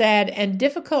 very sad and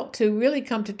difficult to really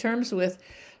come to terms with,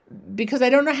 because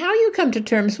I don't know how you come to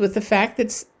terms with the fact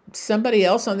that somebody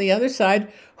else on the other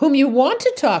side whom you want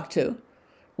to talk to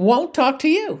won't talk to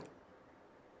you.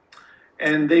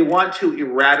 And they want to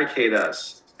eradicate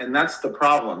us. And that's the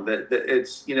problem, that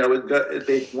it's,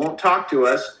 they won't talk to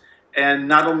us. And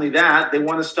not only that, they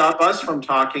want to stop us from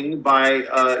talking by,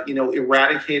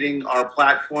 eradicating our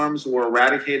platforms or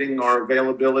eradicating our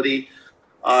availability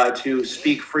to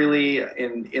speak freely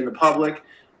in the public.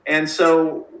 And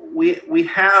so we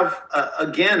have,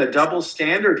 again, a double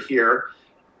standard here.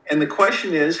 And the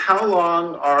question is, how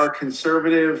long are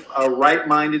conservative,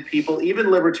 right-minded people, even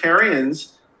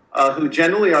libertarians, who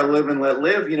generally are live and let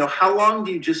live, how long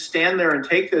do you just stand there and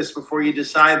take this before you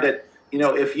decide that,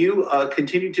 if you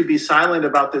continue to be silent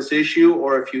about this issue,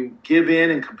 or if you give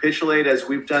in and capitulate as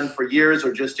we've done for years,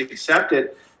 or just accept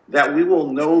it, that we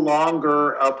will no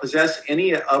longer possess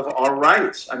any of our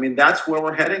rights? I mean, that's where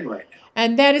we're heading right now.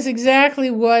 And that is exactly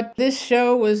what this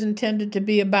show was intended to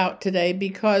be about today,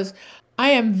 because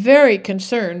I am very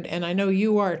concerned, and I know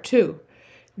you are too,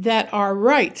 that our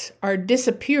rights are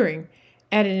disappearing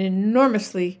at an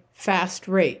enormously fast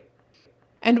rate.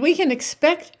 And we can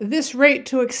expect this rate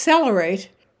to accelerate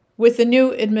with the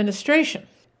new administration.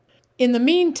 In the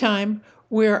meantime,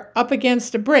 we're up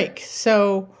against a break,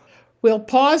 so we'll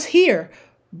pause here,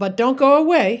 but don't go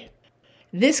away.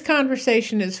 This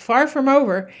conversation is far from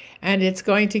over, and it's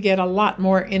going to get a lot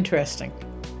more interesting.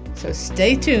 So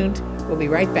stay tuned. We'll be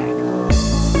right back.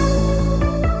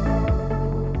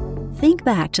 Think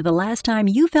back to the last time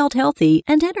you felt healthy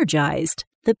and energized.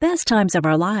 The best times of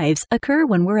our lives occur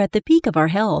when we're at the peak of our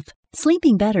health,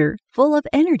 sleeping better, full of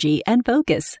energy and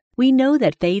focus. We know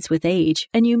that fades with age,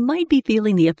 and you might be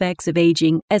feeling the effects of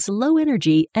aging as low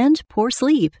energy and poor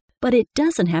sleep. But it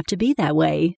doesn't have to be that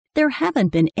way. There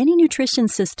haven't been any nutrition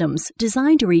systems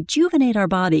designed to rejuvenate our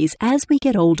bodies as we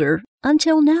get older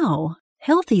until now.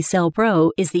 Healthy Cell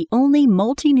Pro is the only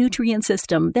multi-nutrient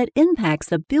system that impacts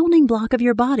the building block of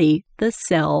your body, the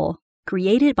cell.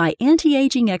 Created by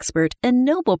anti-aging expert and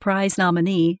Nobel Prize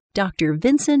nominee, Dr.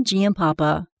 Vincent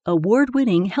Giampapa,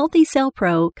 award-winning Healthy Cell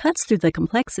Pro cuts through the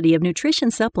complexity of nutrition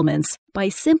supplements by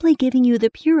simply giving you the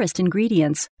purest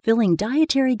ingredients, filling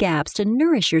dietary gaps to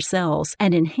nourish your cells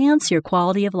and enhance your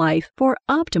quality of life for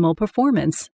optimal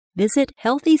performance. Visit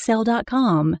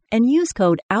healthycell.com and use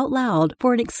code OUTLOUD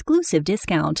for an exclusive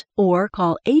discount, or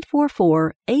call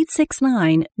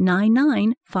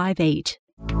 844-869-9958.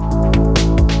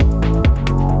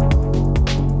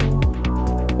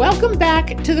 Welcome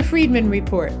back to the Friedman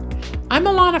Report. I'm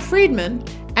Alana Friedman,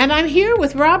 and I'm here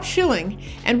with Rob Schilling,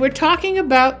 and we're talking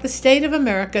about the state of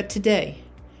America today.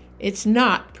 It's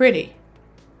not pretty.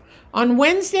 On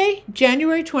Wednesday,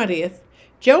 January 20th,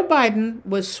 Joe Biden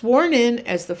was sworn in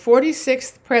as the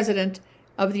 46th President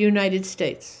of the United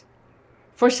States.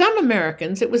 For some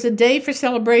Americans, it was a day for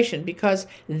celebration because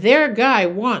their guy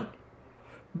won.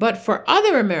 But for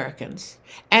other Americans,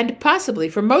 and possibly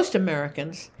for most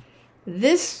Americans,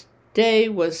 this day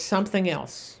was something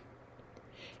else.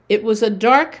 It was a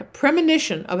dark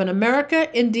premonition of an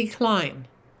America in decline.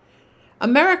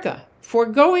 America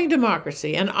foregoing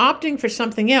democracy and opting for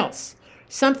something else,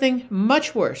 something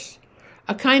much worse,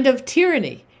 a kind of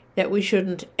tyranny that we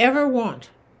shouldn't ever want.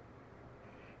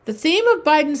 The theme of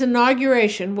Biden's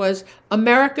inauguration was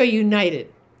America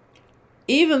United,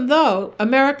 even though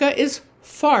America is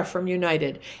far from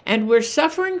united, and we're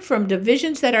suffering from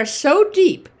divisions that are so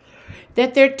deep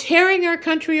that they're tearing our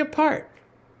country apart.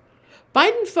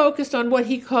 Biden focused on what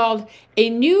he called a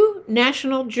new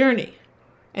national journey,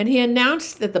 and he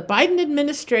announced that the Biden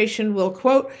administration will,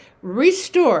 quote,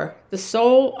 restore the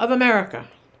soul of America.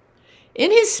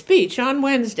 In his speech on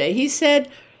Wednesday, he said,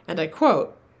 and I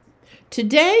quote,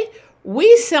 "Today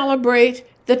we celebrate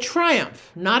the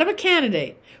triumph, not of a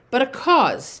candidate, but a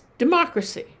cause,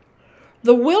 democracy.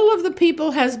 The will of the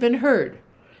people has been heard,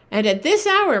 and at this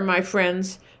hour, my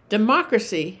friends,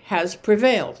 democracy has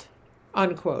prevailed,"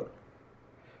 unquote.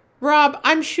 Rob,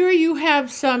 I'm sure you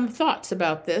have some thoughts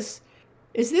about this.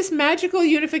 Is this magical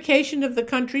unification of the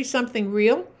country something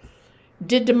real?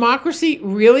 Did democracy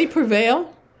really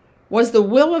prevail? Was the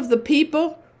will of the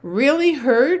people really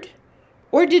heard?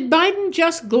 Or did Biden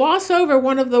just gloss over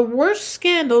one of the worst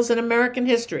scandals in American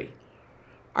history?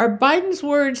 Are Biden's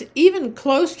words even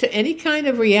close to any kind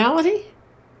of reality?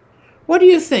 What do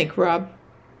you think, Rob?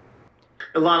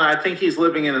 Ilana, I think he's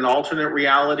living in an alternate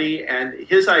reality, and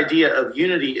his idea of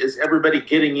unity is everybody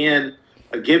getting in,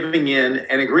 giving in,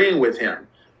 and agreeing with him.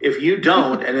 If you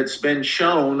don't, and it's been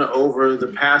shown over the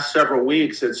past several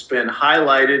weeks, it's been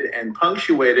highlighted and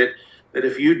punctuated that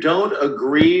if you don't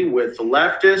agree with the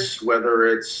leftists, whether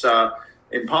it's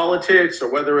in politics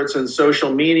or whether it's in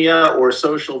social media or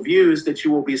social views, that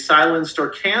you will be silenced or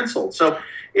canceled. So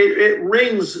it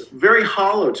rings very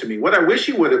hollow to me. What I wish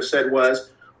he would have said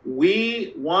was,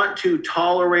 we want to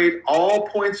tolerate all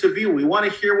points of view. We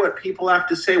want to hear what people have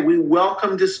to say. We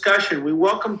welcome discussion. We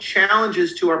welcome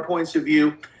challenges to our points of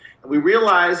view. And we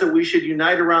realize that we should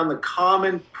unite around the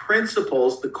common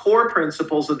principles, the core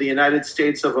principles of the United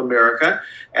States of America,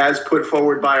 as put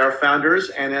forward by our founders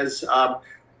and as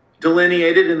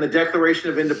delineated in the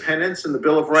Declaration of Independence and the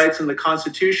Bill of Rights and the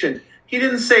Constitution. He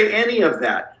didn't say any of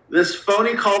that. This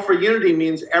phony call for unity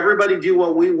means everybody do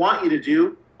what we want you to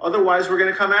do. Otherwise, we're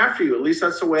going to come after you. At least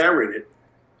that's the way I read it.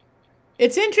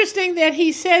 It's interesting that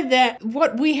he said that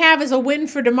what we have is a win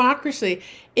for democracy.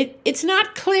 It's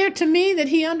not clear to me that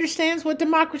he understands what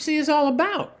democracy is all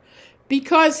about,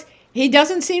 because he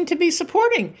doesn't seem to be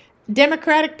supporting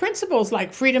democratic principles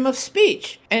like freedom of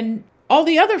speech and all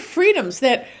the other freedoms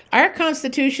that our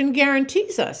Constitution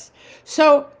guarantees us.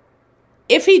 So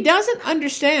if he doesn't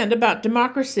understand about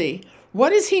democracy,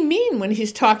 what does he mean when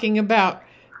he's talking about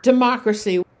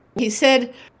democracy? He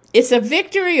said, it's a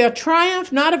victory, a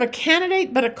triumph, not of a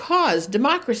candidate, but a cause,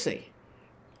 democracy.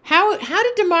 How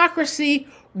did democracy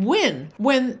win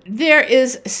when there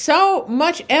is so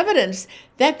much evidence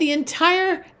that the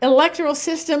entire electoral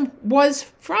system was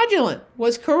fraudulent,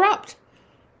 was corrupt?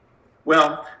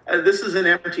 Well, this is an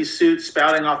empty suit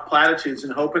spouting off platitudes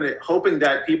and hoping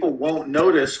that people won't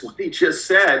notice what he just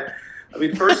said. I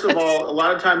mean, first of all, a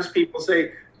lot of times people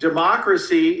say,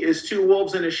 democracy is two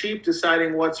wolves and a sheep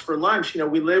deciding what's for lunch. You know,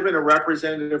 we live in a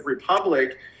representative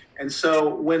republic. And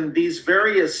so when these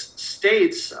various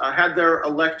states had their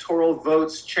electoral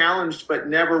votes challenged but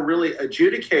never really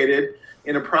adjudicated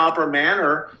in a proper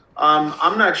manner,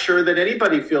 I'm not sure that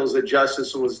anybody feels that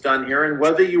justice was done here. And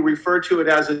whether you refer to it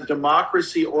as a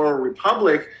democracy or a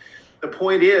republic, the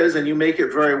point is, and you make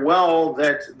it very well,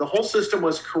 that the whole system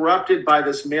was corrupted by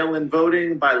this mail-in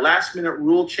voting, by last-minute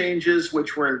rule changes,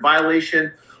 which were in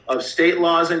violation of state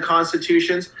laws and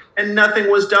constitutions, and nothing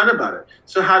was done about it.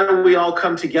 So how do we all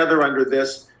come together under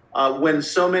this when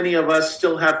so many of us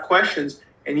still have questions?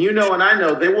 And you know and I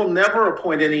know they will never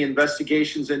appoint any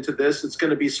investigations into this. It's going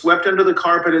to be swept under the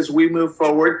carpet as we move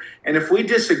forward. And if we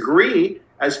disagree,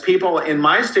 as people in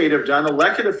my state have done,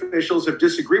 elected officials have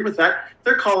disagreed with that,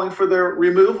 they're calling for their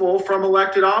removal from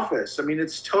elected office. I mean,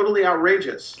 it's totally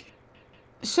outrageous.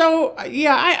 So,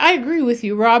 yeah, I agree with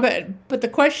you, Rob. But the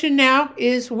question now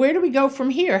is, where do we go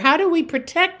from here? How do we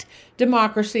protect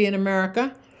democracy in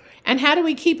America? And how do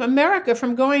we keep America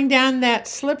from going down that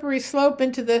slippery slope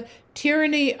into the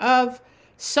tyranny of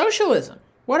socialism?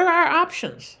 What are our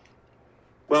options?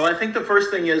 Well, I think the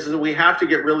first thing is that we have to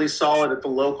get really solid at the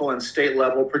local and state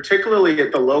level, particularly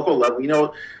at the local level. You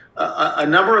know, a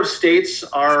number of states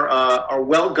are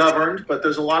well governed, but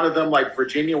there's a lot of them, like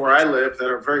Virginia, where I live, that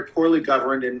are very poorly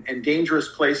governed and dangerous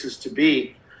places to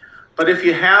be. But if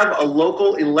you have a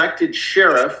local elected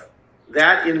sheriff,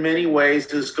 that in many ways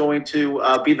is going to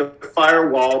be the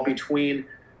firewall between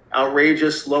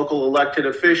outrageous local elected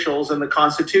officials and the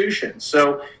Constitution.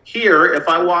 So here, if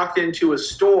I walked into a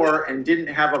store and didn't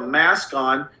have a mask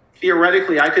on,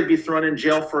 theoretically, I could be thrown in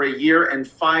jail for a year and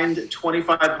fined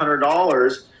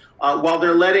 $2,500 while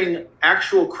they're letting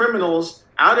actual criminals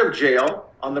out of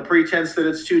jail on the pretense that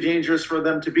it's too dangerous for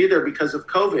them to be there because of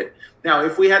COVID. Now,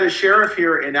 if we had a sheriff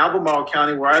here in Albemarle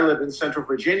County, where I live in Central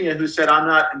Virginia, who said, I'm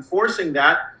not enforcing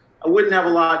that, I wouldn't have a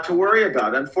lot to worry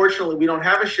about. Unfortunately, we don't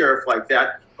have a sheriff like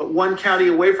that. But one county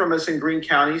away from us in Greene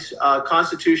County,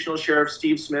 constitutional sheriff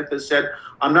Steve Smith has said,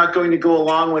 I'm not going to go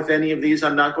along with any of these.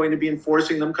 I'm not going to be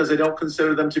enforcing them because I don't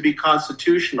consider them to be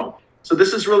constitutional. So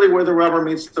this is really where the rubber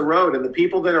meets the road. And the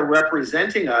people that are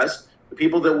representing us, the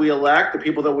people that we elect, the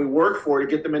people that we work for to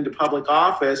get them into public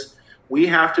office, we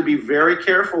have to be very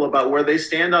careful about where they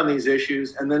stand on these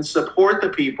issues and then support the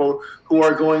people who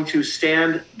are going to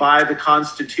stand by the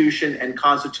Constitution and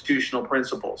constitutional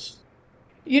principles.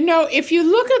 You know, if you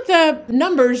look at the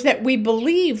numbers that we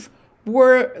believe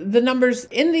were the numbers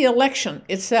in the election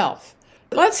itself,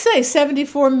 let's say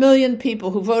 74 million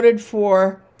people who voted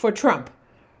for Trump.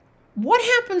 What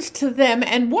happens to them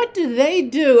and what do they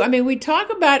do? I mean, we talk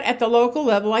about at the local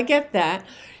level, I get that.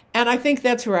 And I think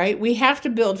that's right. We have to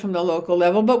build from the local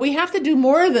level, but we have to do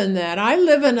more than that. I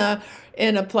live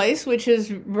in a place which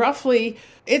is roughly,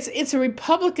 it's a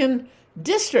Republican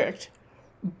district,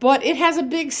 but it has a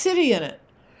big city in it.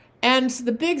 And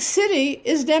the big city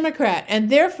is Democrat. And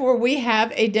therefore we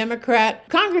have a Democrat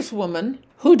congresswoman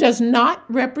who does not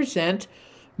represent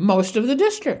most of the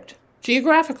district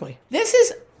geographically.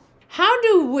 How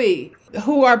do we,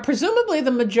 who are presumably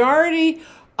the majority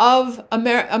of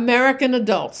American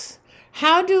adults,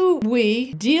 how do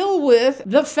we deal with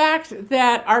the fact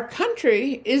that our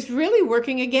country is really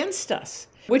working against us?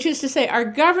 Which is to say, our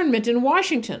government in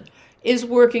Washington is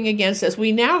working against us.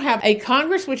 We now have a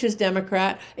Congress which is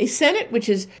Democrat, a Senate which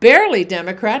is barely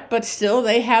Democrat, but still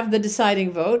they have the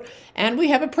deciding vote, and we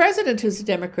have a president who's a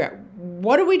Democrat.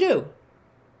 What do we do?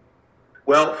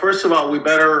 Well, first of all, we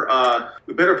better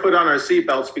put on our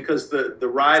seatbelts because the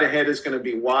ride ahead is going to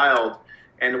be wild.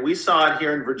 And we saw it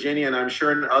here in Virginia, and I'm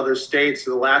sure in other states.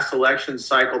 The last election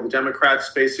cycle, the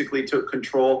Democrats basically took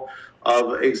control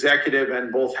of executive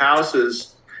and both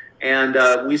houses. And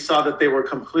we saw that they were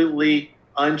completely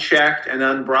unchecked and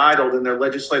unbridled in their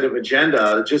legislative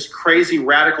agenda. Just crazy,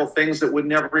 radical things that would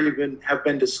never even have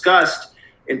been discussed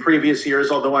in previous years,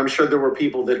 although I'm sure there were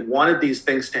people that wanted these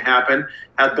things to happen,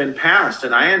 have been passed.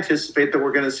 And I anticipate that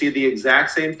we're going to see the exact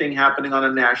same thing happening on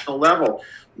a national level.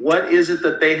 What is it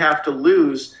that they have to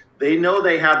lose? They know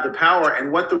they have the power.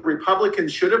 And what the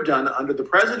Republicans should have done under the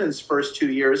president's first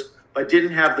 2 years, but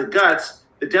didn't have the guts,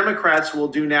 the Democrats will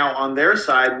do now on their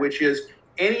side, which is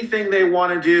anything they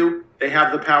want to do, they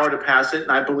have the power to pass it.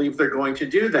 And I believe they're going to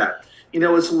do that. You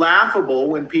know, it's laughable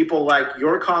when people like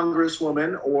your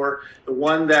congresswoman or the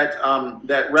one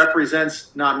that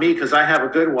represents, not me, because I have a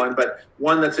good one, but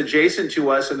one that's adjacent to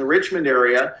us in the Richmond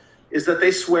area, is that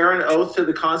they swear an oath to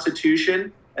the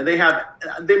Constitution, and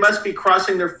they must be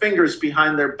crossing their fingers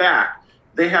behind their back.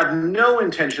 They have no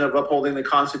intention of upholding the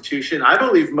Constitution. I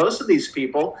believe most of these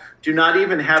people do not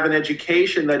even have an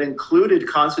education that included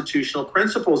constitutional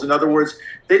principles. In other words,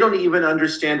 they don't even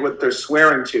understand what they're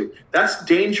swearing to. That's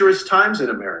dangerous times in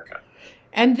America.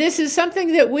 And this is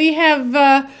something that we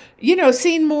have,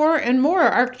 seen more and more.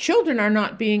 Our children are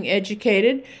not being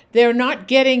educated. They're not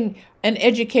getting an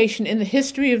education in the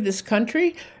history of this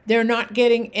country. They're not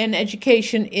getting an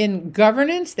education in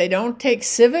governance. They don't take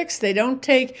civics. They don't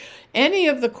take any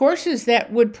of the courses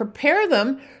that would prepare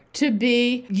them to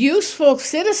be useful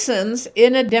citizens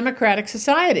in a democratic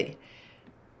society.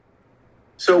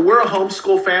 So we're a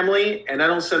homeschool family, and I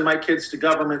don't send my kids to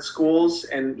government schools.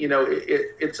 And,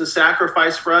 it's a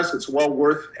sacrifice for us. It's well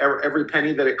worth every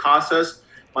penny that it costs us.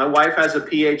 My wife has a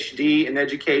PhD in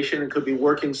education and could be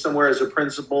working somewhere as a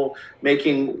principal,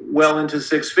 making well into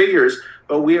six figures.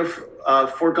 But we have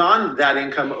foregone that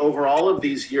income over all of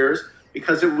these years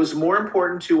because it was more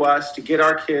important to us to get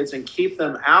our kids and keep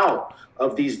them out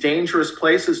of these dangerous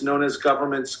places known as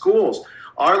government schools.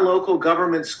 Our local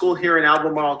government school here in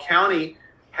Albemarle County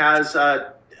has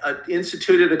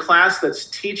instituted a class that's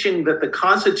teaching that the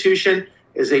Constitution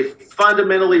is a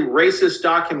fundamentally racist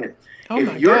document.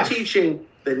 If you're teaching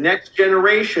the next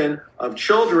generation of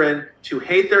children to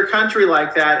hate their country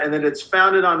like that and that it's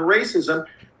founded on racism,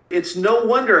 it's no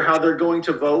wonder how they're going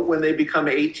to vote when they become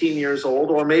 18 years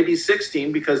old or maybe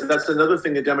 16, because that's another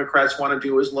thing the Democrats want to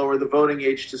do is lower the voting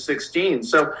age to 16.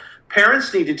 So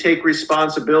parents need to take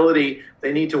responsibility.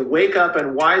 They need to wake up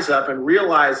and wise up and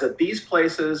realize that these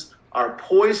places are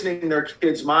poisoning their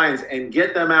kids' minds and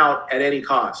get them out at any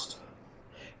cost.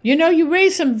 You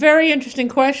raise some very interesting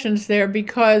questions there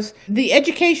because the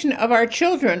education of our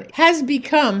children has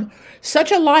become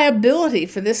such a liability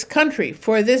for this country,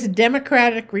 for this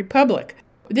democratic republic.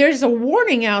 There's a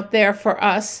warning out there for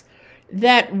us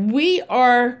that we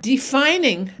are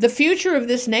defining the future of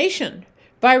this nation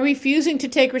by refusing to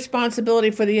take responsibility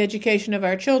for the education of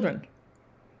our children.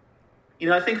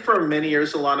 I think for many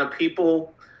years, a lot of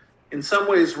people in some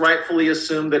ways rightfully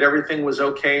assumed that everything was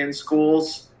okay in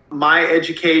schools. My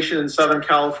education in Southern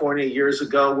California years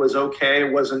ago was okay.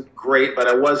 It wasn't great, but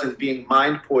I wasn't being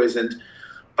mind poisoned.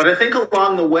 But I think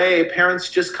along the way, parents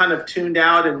just kind of tuned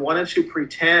out and wanted to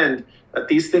pretend that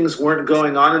these things weren't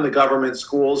going on in the government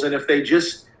schools. And if they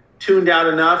just tuned out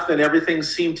enough, then everything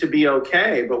seemed to be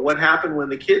okay. But what happened when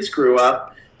the kids grew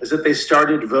up is that they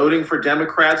started voting for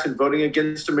Democrats and voting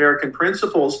against American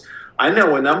principles. I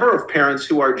know a number of parents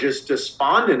who are just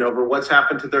despondent over what's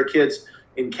happened to their kids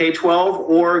in K-12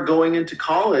 or going into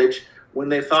college when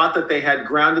they thought that they had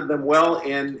grounded them well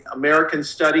in American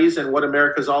studies and what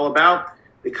America's all about.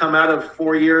 They come out of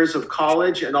 4 years of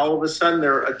college and all of a sudden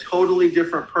they're a totally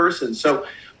different person. So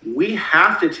We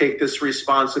have to take this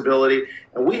responsibility,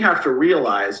 and we have to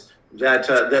realize that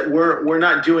we're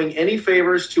not doing any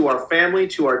favors to our family,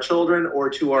 to our children, or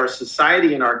to our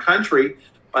society and our country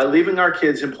by leaving our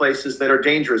kids in places that are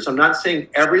dangerous. I'm not saying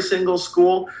every single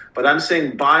school, but I'm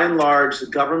saying by and large, the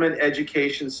government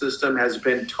education system has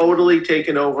been totally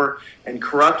taken over and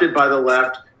corrupted by the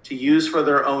left to use for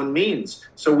their own means.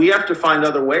 So we have to find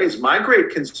other ways. My great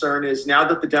concern is now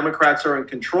that the Democrats are in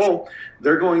control,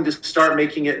 they're going to start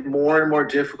making it more and more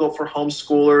difficult for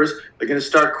homeschoolers. They're going to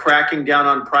start cracking down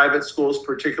on private schools,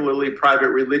 particularly private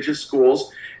religious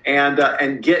schools,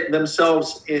 and get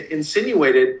themselves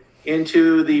insinuated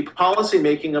into the policy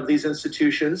making of these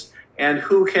institutions and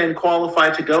who can qualify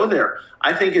to go there.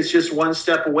 I think it's just one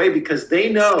step away because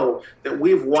they know that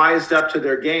we've wised up to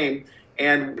their game.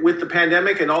 And with the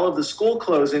pandemic and all of the school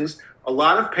closings, a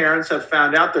lot of parents have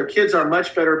found out their kids are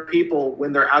much better people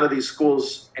when they're out of these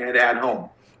schools and at home.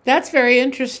 That's very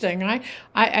interesting.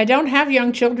 I don't have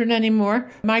young children anymore.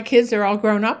 My kids are all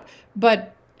grown up,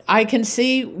 but I can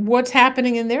see what's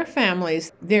happening in their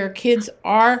families. Their kids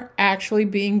are actually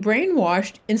being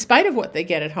brainwashed in spite of what they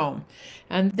get at home.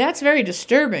 And that's very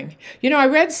disturbing. You know, I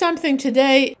read something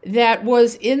today that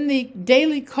was in the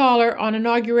Daily Caller on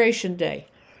Inauguration Day.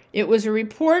 It was a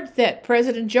report that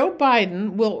President Joe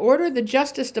Biden will order the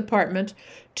Justice Department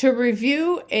to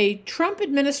review a Trump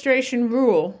administration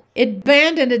rule. It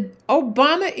banned an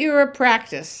Obama-era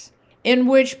practice in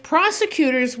which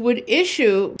prosecutors would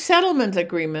issue settlement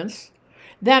agreements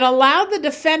that allowed the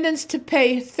defendants to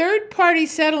pay third-party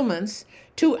settlements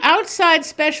to outside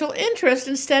special interests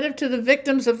instead of to the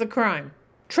victims of the crime.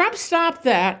 Trump stopped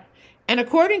that, and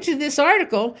according to this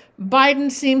article,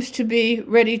 Biden seems to be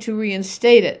ready to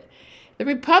reinstate it. The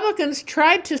Republicans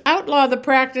tried to outlaw the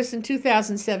practice in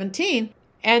 2017,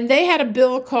 and they had a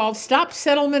bill called Stop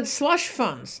Settlement Slush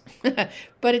Funds,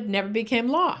 but it never became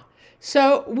law.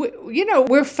 So,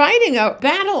 we're fighting a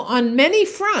battle on many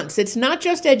fronts. It's not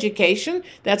just education.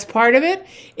 That's part of it.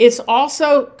 It's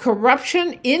also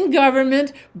corruption in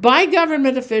government by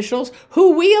government officials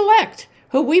who we elect,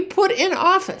 who we put in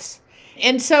office.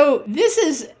 And so this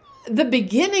is the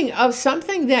beginning of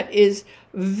something that is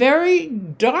very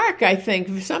dark, I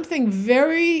think, something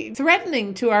very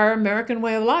threatening to our American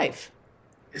way of life.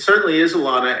 It certainly is,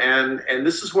 Alana, and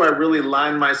this is where I really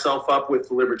line myself up with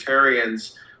the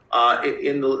libertarians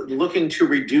looking to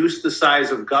reduce the size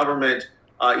of government.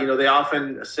 They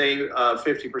often say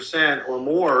 50% or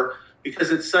more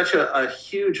because it's such a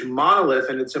huge monolith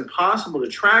and it's impossible to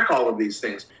track all of these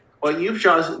things. What you've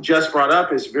just brought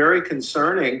up is very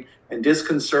concerning and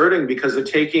disconcerting because they're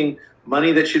taking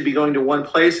money that should be going to one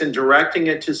place and directing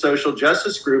it to social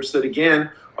justice groups that,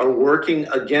 again, are working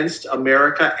against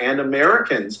America and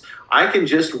Americans. I can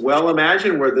just well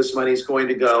imagine where this money is going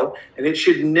to go, and it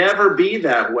should never be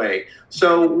that way.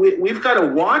 So we've got to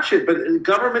watch it, but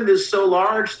government is so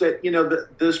large that,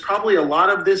 there's probably a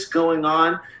lot of this going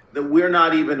on that we're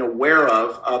not even aware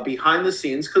of behind the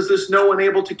scenes because there's no one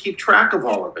able to keep track of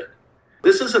all of it.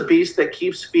 This is a beast that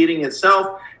keeps feeding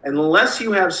itself. And unless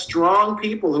you have strong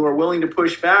people who are willing to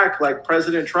push back like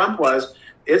President Trump was,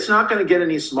 it's not going to get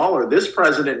any smaller. This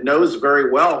president knows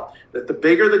very well that the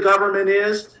bigger the government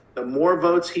is, the more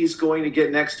votes he's going to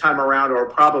get next time around, or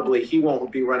probably he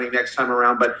won't be running next time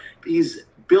around, but he's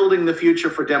building the future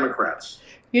for Democrats.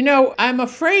 I'm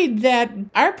afraid that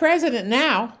our president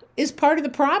now is part of the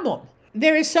problem.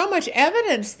 There is so much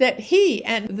evidence that he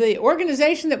and the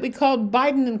organization that we called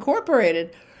Biden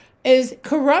Incorporated is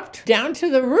corrupt down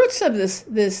to the roots of this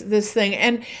thing.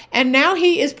 And now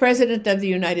he is president of the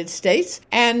United States.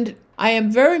 And I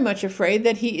am very much afraid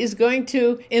that he is going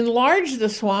to enlarge the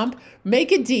swamp,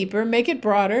 make it deeper, make it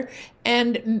broader,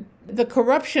 and the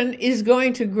corruption is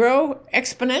going to grow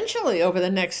exponentially over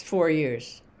the next 4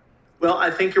 years. Well,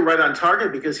 I think you're right on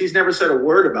target because he's never said a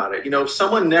word about it. If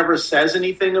someone never says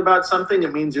anything about something,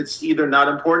 it means it's either not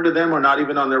important to them or not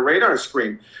even on their radar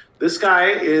screen. This guy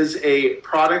is a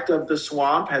product of the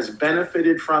swamp, has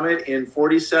benefited from it in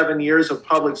 47 years of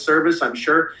public service. I'm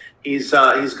sure he's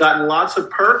gotten lots of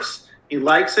perks. He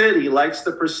likes it. He likes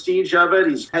the prestige of it.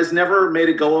 He has never made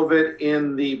a go of it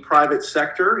in the private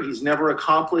sector. He's never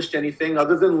accomplished anything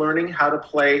other than learning how to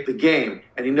play the game.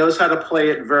 And he knows how to play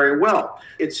it very well.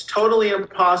 It's totally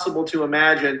impossible to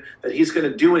imagine that he's going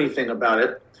to do anything about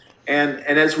it. And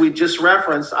as we just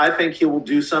referenced, I think he will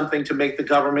do something to make the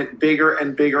government bigger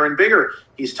and bigger and bigger.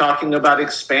 He's talking about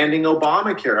expanding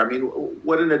Obamacare. I mean,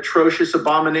 what an atrocious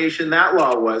abomination that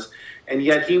law was. And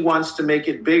yet he wants to make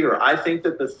it bigger. I think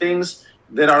that the things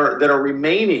that are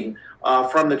remaining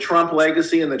from the Trump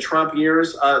legacy and the Trump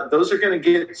years, those are going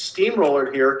to get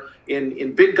steamrollered here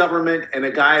in big government and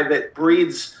a guy that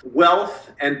breeds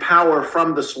wealth and power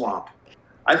from the swamp.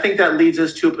 I think that leads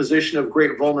us to a position of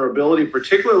great vulnerability,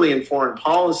 particularly in foreign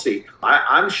policy.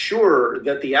 I'm sure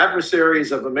that the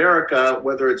adversaries of America,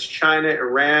 whether it's China,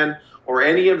 Iran, or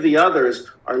any of the others,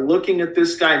 are looking at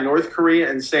this guy, North Korea,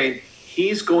 and saying,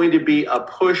 he's going to be a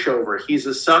pushover. He's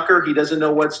a sucker. He doesn't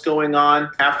know what's going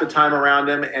on half the time around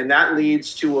him. And that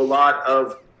leads to a lot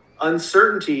of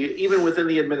uncertainty, even within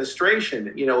the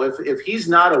administration. You know, if he's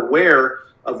not aware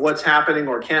of what's happening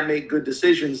or can't make good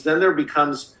decisions, then there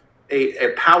becomes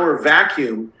a power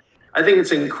vacuum. I think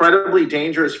it's incredibly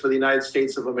dangerous for the United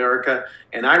States of America,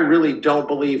 and I really don't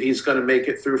believe he's going to make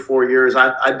it through 4 years.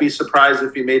 I'd be surprised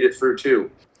if he made it through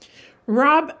 2.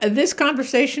 Rob, this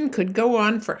conversation could go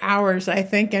on for hours, I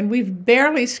think, and we've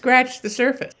barely scratched the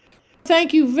surface.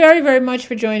 Thank you very, very much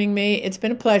for joining me. It's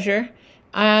been a pleasure,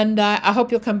 and I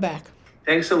hope you'll come back.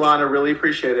 Thanks, Ilana. Really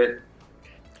appreciate it.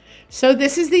 So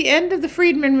this is the end of the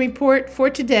Friedman Report for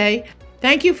today.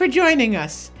 Thank you for joining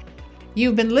us.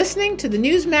 You've been listening to the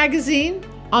news magazine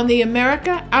on the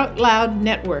America Out Loud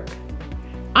Network.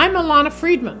 I'm Ilana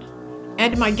Friedman,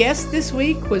 and my guest this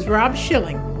week was Rob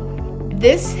Schilling.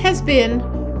 This has been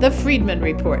the Friedman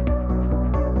Report.